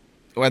to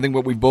I think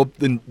what we've both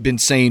been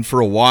saying for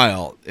a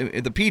while.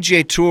 The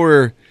PGA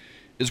Tour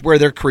is where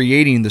they're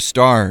creating the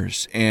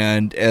stars,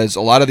 and as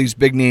a lot of these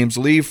big names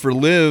leave for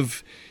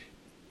Liv,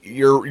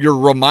 you're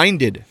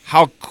reminded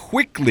how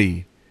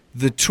quickly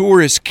the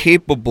tour is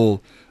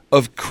capable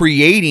of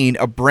creating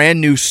a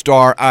brand new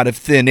star out of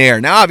thin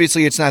air. Now,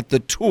 obviously, it's not the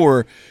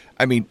tour.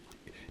 I mean,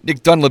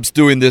 Nick Dunlap's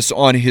doing this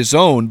on his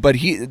own, but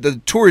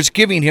the tour is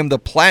giving him the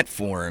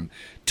platform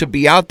to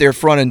be out there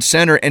front and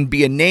center and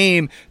be a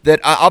name that,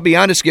 I'll be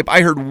honest, Skip,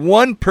 I heard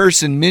one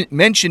person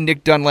mention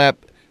Nick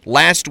Dunlap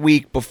last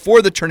week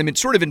before the tournament,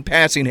 sort of in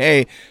passing,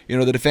 hey,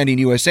 the defending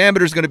U.S.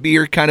 Amateur is going to be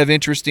here, kind of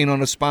interesting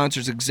on a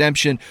sponsor's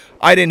exemption.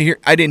 I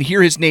didn't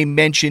hear his name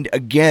mentioned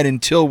again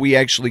until we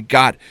actually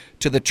got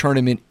to the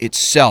tournament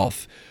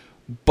itself.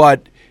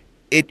 But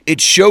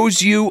it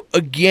shows you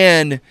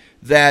again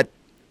that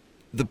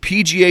the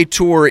PGA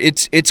Tour,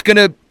 it's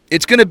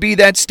gonna be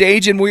that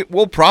stage, and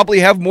we'll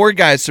probably have more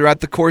guys throughout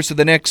the course of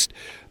the next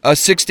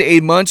 6 to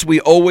 8 months.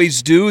 We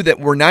always do, that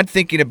we're not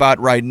thinking about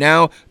right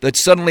now, that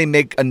suddenly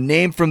make a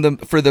name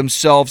for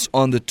themselves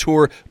on the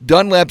tour.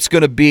 Dunlap's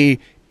going to be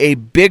a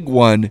big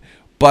one,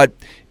 but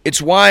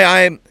it's why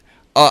I'm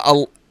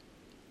a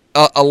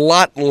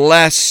lot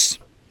less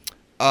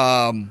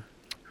on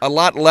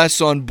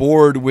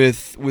board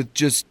with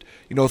just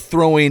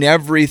throwing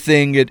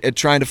everything at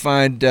trying to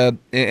find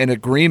an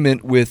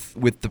agreement with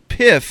the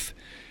PIF,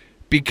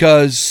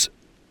 because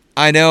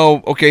I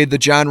know, okay, the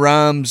John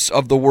Rahms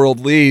of the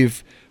world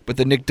leave, but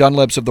the Nick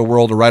Dunlaps of the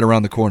world are right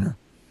around the corner.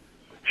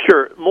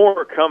 Sure, more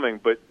are coming,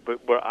 but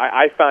what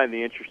I find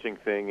the interesting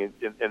thing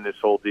in this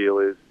whole deal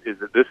is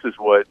that this is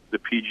what the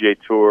PGA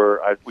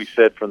Tour, we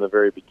said from the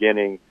very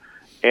beginning,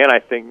 and I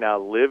think now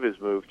LIV has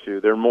moved to.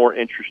 They're more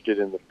interested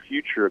in the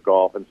future of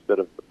golf instead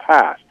of the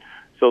past.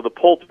 So the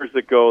Poulters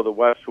that go, the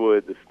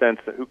Westwood, the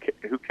Stenson, who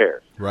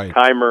cares? Right.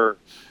 Keimer,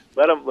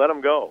 let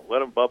them go. Let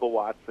them Bubba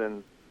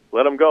Watson.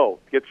 Let them go.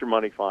 Get your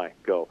money, fine.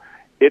 Go.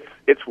 It's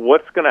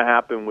what's going to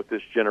happen with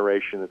this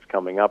generation that's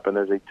coming up, and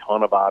there's a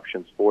ton of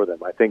options for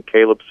them. I think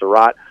Caleb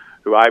Surratt,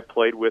 who I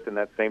played with in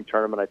that same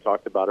tournament I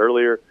talked about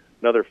earlier,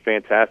 another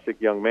fantastic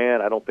young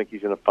man. I don't think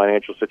he's in a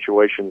financial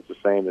situation that's the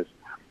same as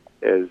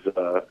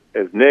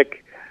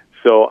Nick.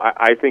 So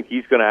I think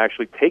he's going to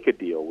actually take a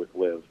deal with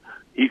LIV.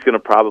 He's going to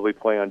probably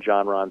play on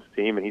John Rahn's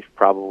team, and he's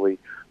probably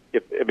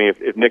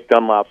if Nick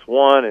Dunlap's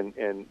 1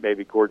 and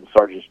maybe Gordon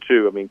Sargent's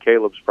 2,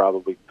 Caleb's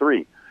probably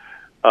 3.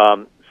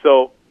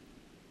 So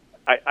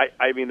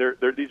I mean,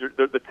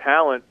 the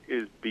talent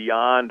is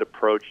beyond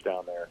approach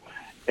down there,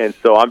 and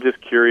so I'm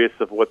just curious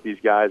of what these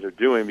guys are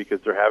doing,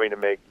 because they're having to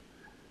make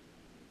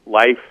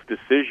life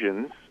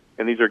decisions,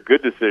 and these are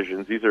good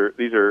decisions. These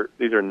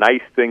are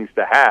nice things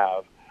to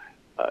have,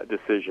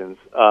 decisions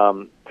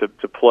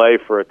to play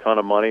for a ton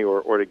of money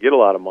or to get a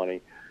lot of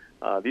money.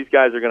 These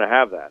guys are going to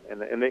have that,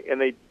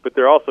 but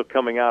they're also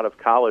coming out of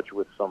college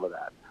with some of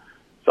that.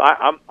 So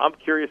I'm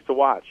curious to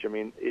watch. I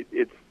mean,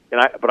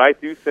 but I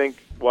do think,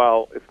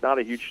 while it's not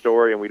a huge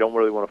story and we don't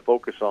really want to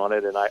focus on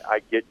it, and I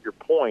get your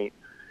point,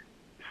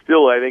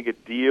 still I think a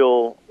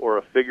deal or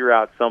a figure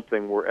out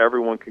something where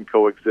everyone can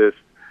coexist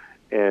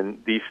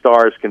and these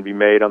stars can be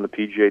made on the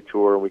PGA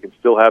Tour, and we can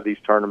still have these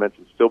tournaments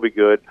and still be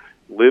good.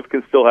 LIV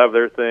can still have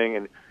their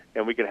thing,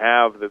 and we can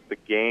have the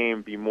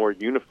game be more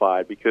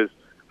unified, because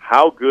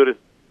how good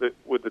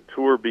would the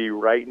tour be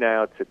right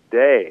now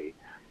today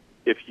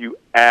if you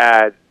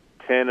add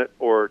 10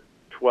 or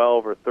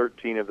 12 or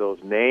 13 of those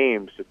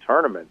names to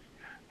tournaments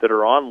that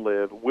are on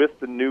LIV with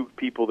the new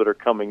people that are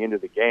coming into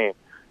the game?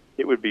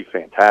 It would be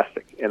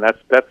fantastic, and that's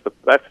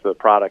the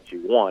product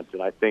you want.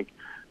 And I think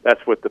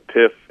that's what the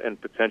PIF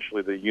and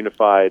potentially the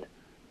unified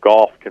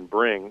golf can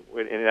bring,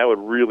 and that would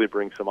really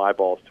bring some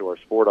eyeballs to our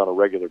sport on a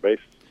regular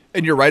basis.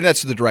 And you're right,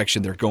 that's the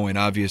direction they're going,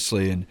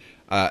 obviously. And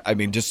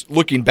just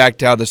looking back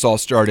to how this all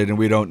started, and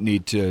we don't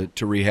need to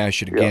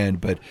rehash it again,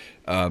 but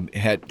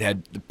had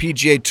the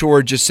PGA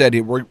Tour just said, hey,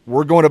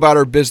 we're going about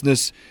our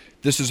business,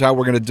 this is how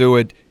we're going to do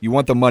it, you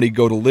want the money,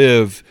 go to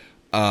LIV,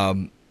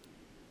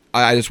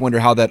 I just wonder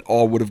how that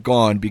all would have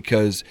gone,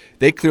 because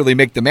they clearly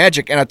make the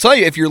magic. And I'll tell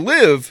you, if you're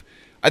LIV,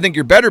 I think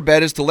your better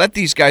bet is to let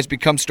these guys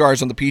become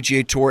stars on the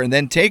PGA Tour and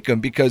then take them,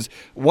 because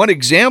one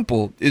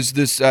example is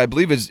this, I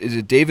believe, is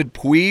it David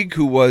Puig,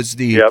 who was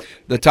the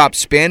top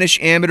Spanish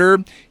amateur.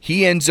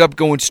 He ends up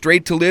going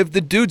straight to LIV.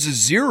 The dude's a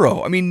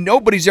zero. I mean,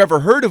 nobody's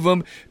ever heard of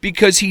him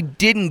because he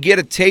didn't get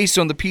a taste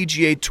on the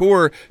PGA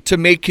Tour to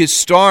make his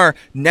star.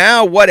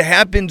 Now what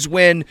happens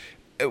when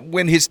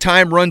when his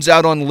time runs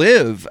out on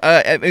Live.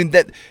 I mean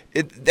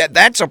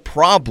that's a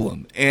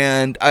problem.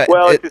 And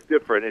it's just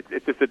different.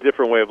 It's just a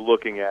different way of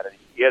looking at it.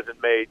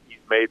 He's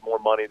made more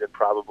money than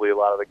probably a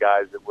lot of the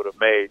guys that would have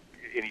made,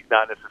 and he's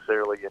not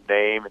necessarily a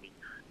name, and he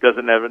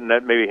doesn't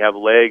maybe have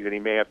legs, and he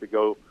may have to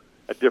go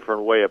a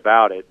different way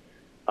about it.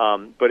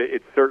 But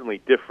it's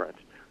certainly different.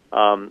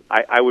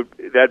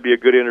 That'd be a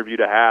good interview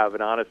to have,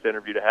 an honest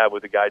interview to have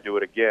with a guy do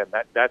it again.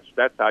 That's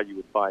how you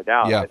would find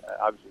out. Yeah.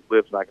 Obviously,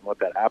 Liv's not going to let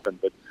that happen,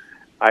 but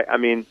I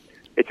mean,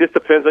 it just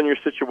depends on your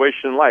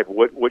situation in life,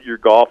 what your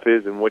golf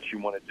is and what you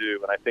want to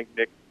do. And I think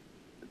Nick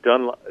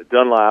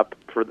Dunlap,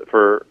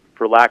 for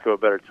lack of a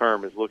better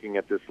term, is looking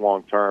at this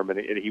long term, and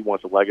he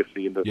wants a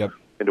legacy and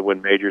to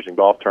win majors and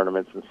golf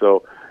tournaments,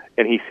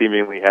 and he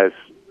seemingly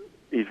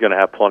he's going to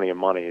have plenty of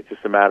money. It's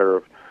just a matter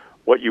of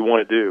what you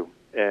want to do.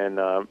 And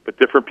but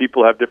different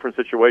people have different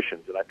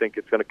situations, and I think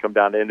it's going to come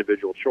down to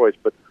individual choice.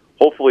 But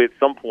hopefully, at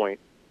some point,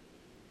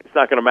 it's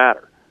not going to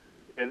matter,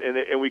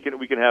 and we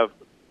can have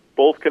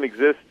both can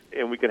exist,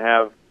 and we can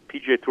have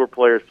PGA Tour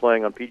players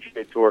playing on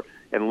PGA Tour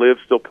and Live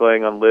still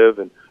playing on Live,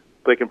 and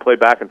they can play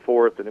back and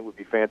forth, and it would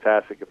be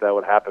fantastic if that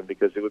would happen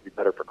because it would be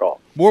better for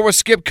golf. More with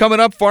Skip coming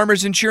up.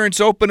 Farmers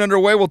Insurance Open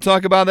underway. We'll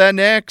talk about that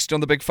next on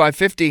the Big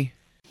 550.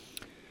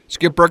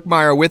 Skip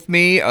Berkmeyer with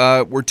me.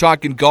 We're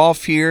talking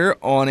golf here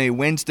on a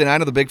Wednesday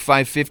night of the Big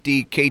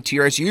 550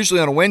 KTRS. Usually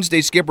on a Wednesday,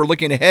 Skip, we're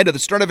looking ahead to the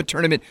start of a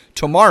tournament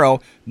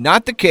tomorrow.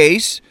 Not the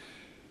case.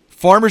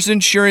 Farmers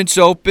Insurance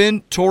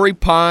Open, Torrey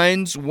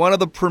Pines, one of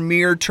the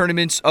premier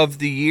tournaments of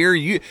the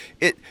year.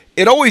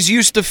 It always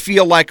used to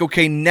feel like,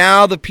 okay,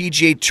 now the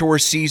PGA Tour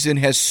season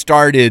has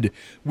started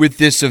with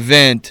this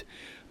event.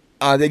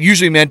 That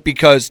usually meant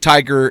because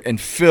Tiger and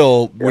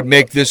Phil would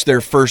make this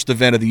their first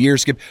event of the year,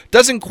 Skip.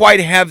 Doesn't quite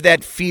have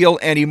that feel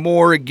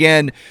anymore.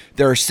 Again,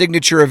 there are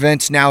signature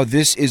events now.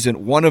 This isn't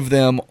one of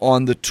them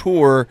on the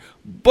tour,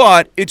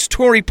 but it's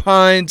Torrey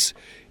Pines.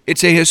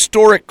 It's a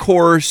historic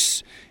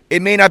course.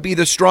 It may not be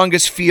the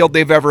strongest field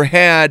they've ever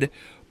had,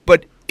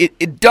 but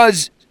it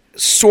does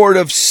sort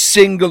of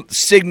signal,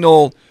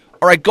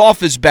 all right,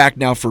 golf is back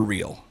now for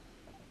real.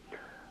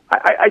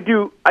 I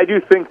do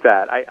think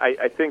that.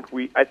 I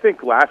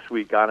think last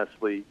week,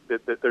 honestly,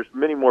 that there's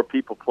many more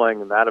people playing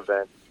in that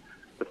event.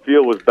 The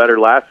field was better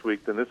last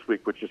week than this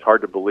week, which is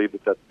hard to believe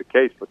that that's the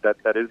case, but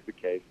that is the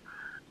case.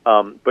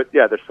 But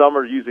yeah, there's some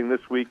are using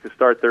this week to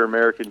start their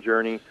American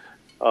journey,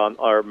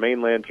 our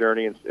mainland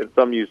journey, and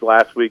some used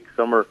last week.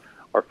 Some are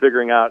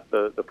figuring out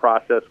the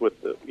process with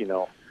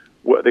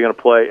what they're going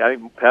to play. I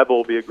think Pebble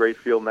will be a great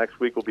field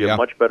next week. Will be a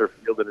much better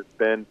field than it's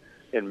been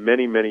in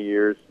many, many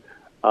years.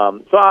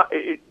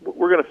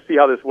 We're going to see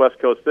how this West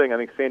Coast thing. I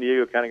think San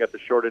Diego kind of got the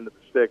short end of the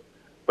stick,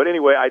 but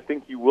anyway, I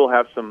think you will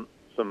have some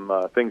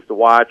things to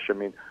watch. I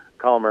mean,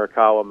 Colin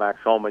Morikawa, Max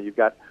Homa. You've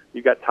got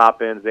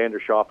top ends, Xander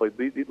Schauffele.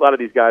 A lot of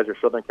these guys are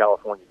Southern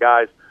California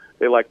guys.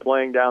 They like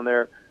playing down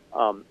there.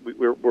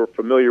 We're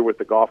familiar with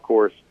the golf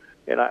course,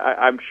 and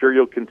I'm sure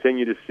you'll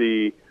continue to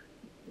see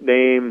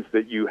names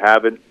that you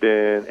haven't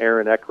been.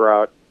 Aaron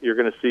Eckrout. You're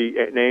going to see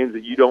names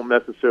that you don't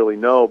necessarily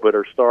know, but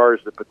are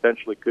stars that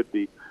potentially could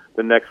be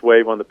the next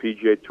wave on the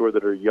PGA Tour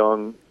that are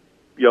young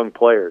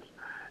players.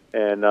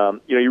 And,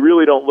 you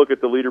really don't look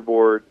at the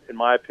leaderboard, in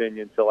my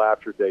opinion, until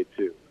after day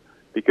two,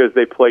 because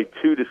they play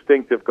two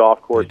distinctive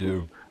golf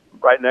courses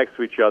right next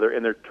to each other,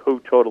 and they're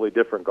two totally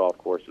different golf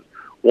courses.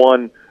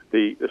 One,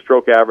 the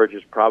stroke average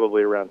is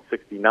probably around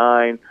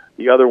 69.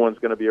 The other one's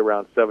going to be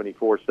around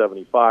 74,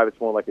 75. It's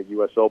more like a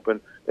U.S. Open.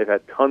 They've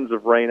had tons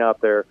of rain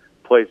out there,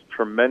 plays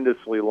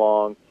tremendously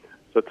long.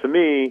 So to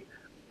me,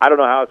 I don't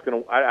know how it's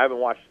going to – I haven't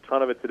watched a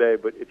ton of it today,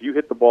 but if you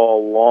hit the ball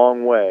a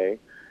long way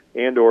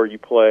and or you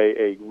play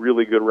a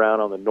really good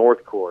round on the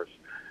North Course,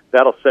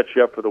 that'll set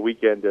you up for the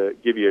weekend to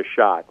give you a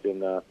shot.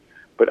 And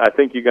but I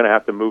think you're going to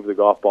have to move the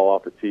golf ball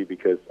off the tee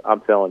because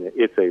I'm telling you,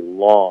 it's a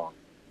long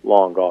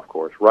golf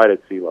course right at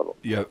sea level.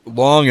 Yeah,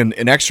 long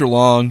and extra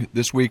long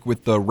this week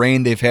with the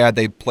rain they've had.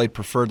 They played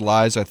Preferred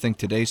Lies, I think,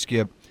 today,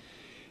 Skip.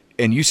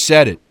 And you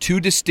said it, two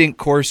distinct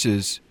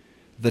courses,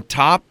 the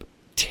top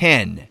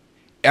 10.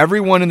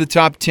 Everyone in the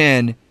top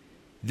 10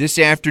 this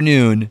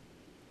afternoon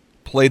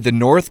played the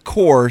North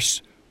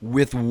Course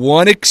with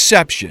one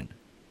exception.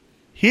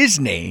 His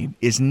name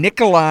is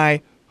Nikolai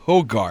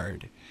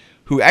Hogard,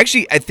 who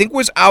actually I think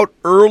was out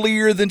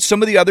earlier than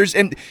some of the others.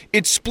 And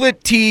it's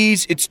split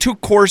tees, it's two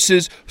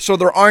courses, so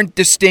there aren't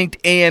distinct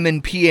AM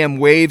and PM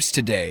waves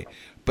today.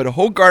 But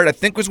Hogard, I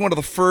think, was one of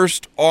the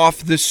first off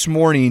this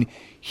morning.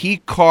 He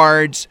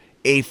cards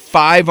a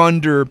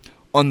 5-under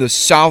on the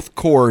South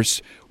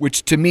Course,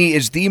 which to me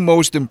is the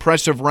most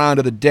impressive round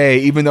of the day,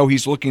 even though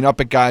he's looking up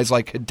at guys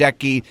like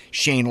Hideki,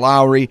 Shane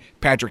Lowry,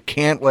 Patrick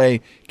Cantlay.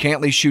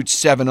 Cantlay shoots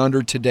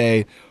 7-under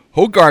today.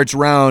 Hogard's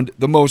round,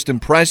 the most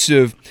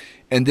impressive.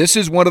 And this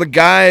is one of the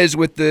guys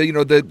with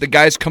the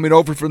guys coming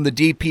over from the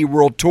DP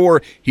World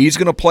Tour. He's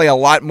going to play a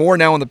lot more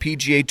now on the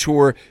PGA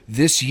Tour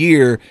this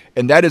year,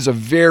 and that is a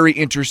very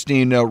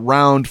interesting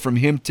round from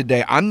him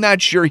today. I'm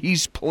not sure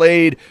he's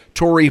played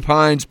Torrey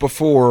Pines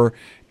before,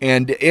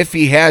 and if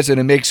he hasn't,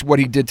 it makes what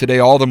he did today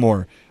all the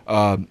more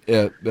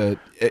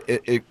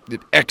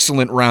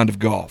excellent round of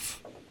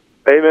golf.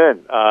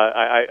 Amen.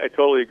 I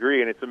totally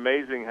agree, and it's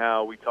amazing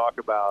how we talk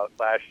about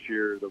last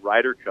year the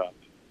Ryder Cup,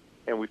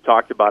 and we've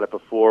talked about it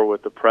before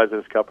with the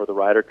President's Cup or the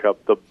Ryder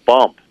Cup, the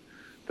bump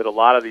that a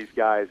lot of these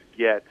guys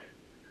get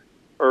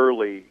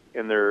early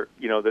in their,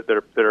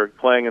 that they're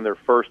playing in their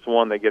first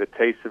one, they get a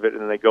taste of it,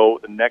 and then they go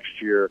the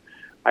next year.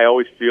 I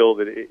always feel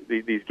that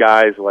these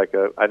guys like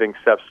I think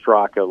Sepp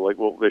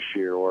Straka, this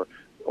year, or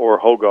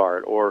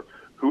Hogard, or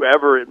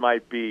whoever it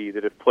might be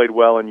that have played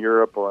well in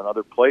Europe or in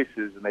other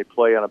places, and they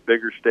play on a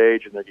bigger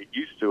stage and they get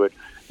used to it.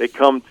 They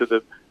come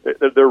to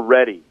they're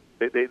ready.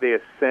 They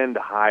ascend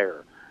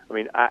higher. I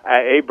mean,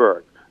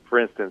 Aberg, for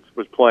instance,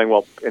 was playing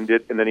well and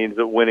then he ended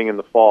up winning in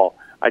the fall.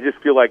 I just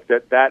feel like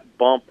that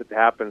bump that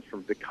happens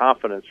from the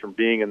confidence from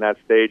being in that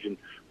stage and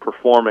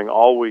performing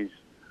always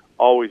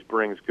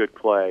brings good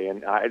play.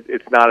 And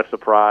it's not a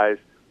surprise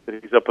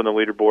that he's up on the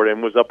leaderboard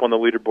and was up on the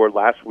leaderboard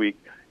last week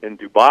in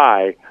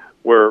Dubai,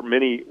 where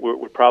many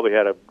would probably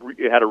had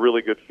a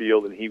really good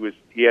field, and he was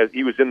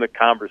in the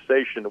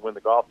conversation to win the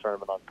golf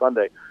tournament on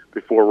Sunday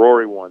before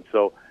Rory won.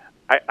 So,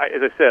 as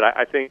I said,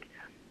 I think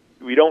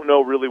we don't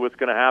know really what's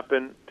going to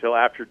happen till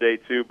after day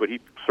 2, but he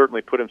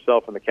certainly put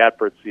himself in the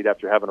catbird seat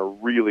after having a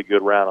really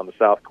good round on the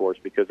South Course,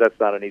 because that's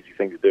not an easy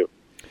thing to do.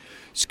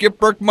 Skip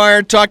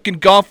Berkmeyer talking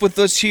golf with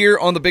us here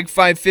on the Big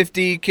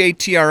 550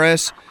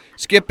 KTRS.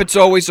 Skip, it's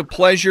always a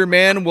pleasure,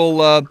 man.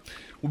 We'll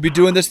be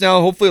doing this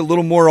now hopefully a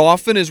little more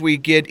often as we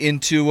get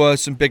into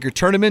some bigger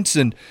tournaments,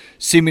 and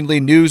seemingly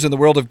news in the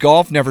world of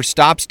golf never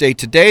stops day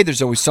to day.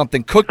 There's always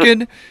something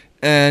cooking.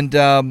 And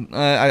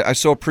I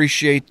so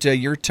appreciate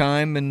your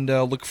time and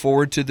look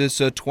forward to this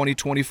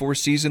 2024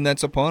 season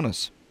that's upon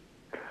us.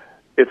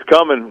 It's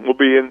coming. We'll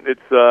be in.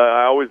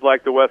 I always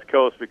like the West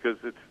Coast because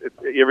it's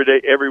every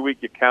day, every week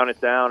you count it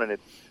down, and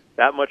it's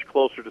that much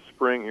closer to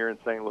spring here in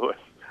St. Louis.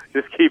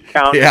 Just keep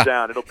counting it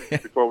down. It'll be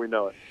before we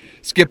know it.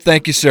 Skip,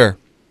 thank you, sir.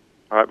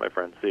 All right, my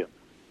friend. See you.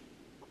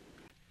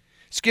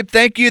 Skip,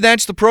 thank you.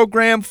 That's the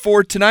program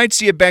for tonight.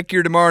 See you back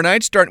here tomorrow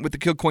night, starting with the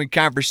Kilcoyne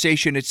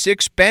Conversation at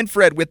 6. Ben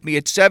Fred with me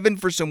at 7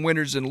 for some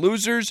winners and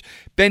losers.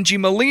 Benji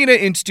Molina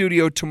in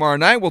studio tomorrow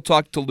night. We'll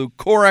talk to Luke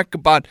Korak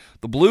about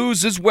the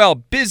Blues as well.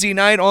 Busy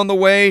night on the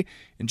way.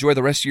 Enjoy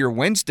the rest of your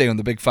Wednesday on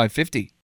the Big 550.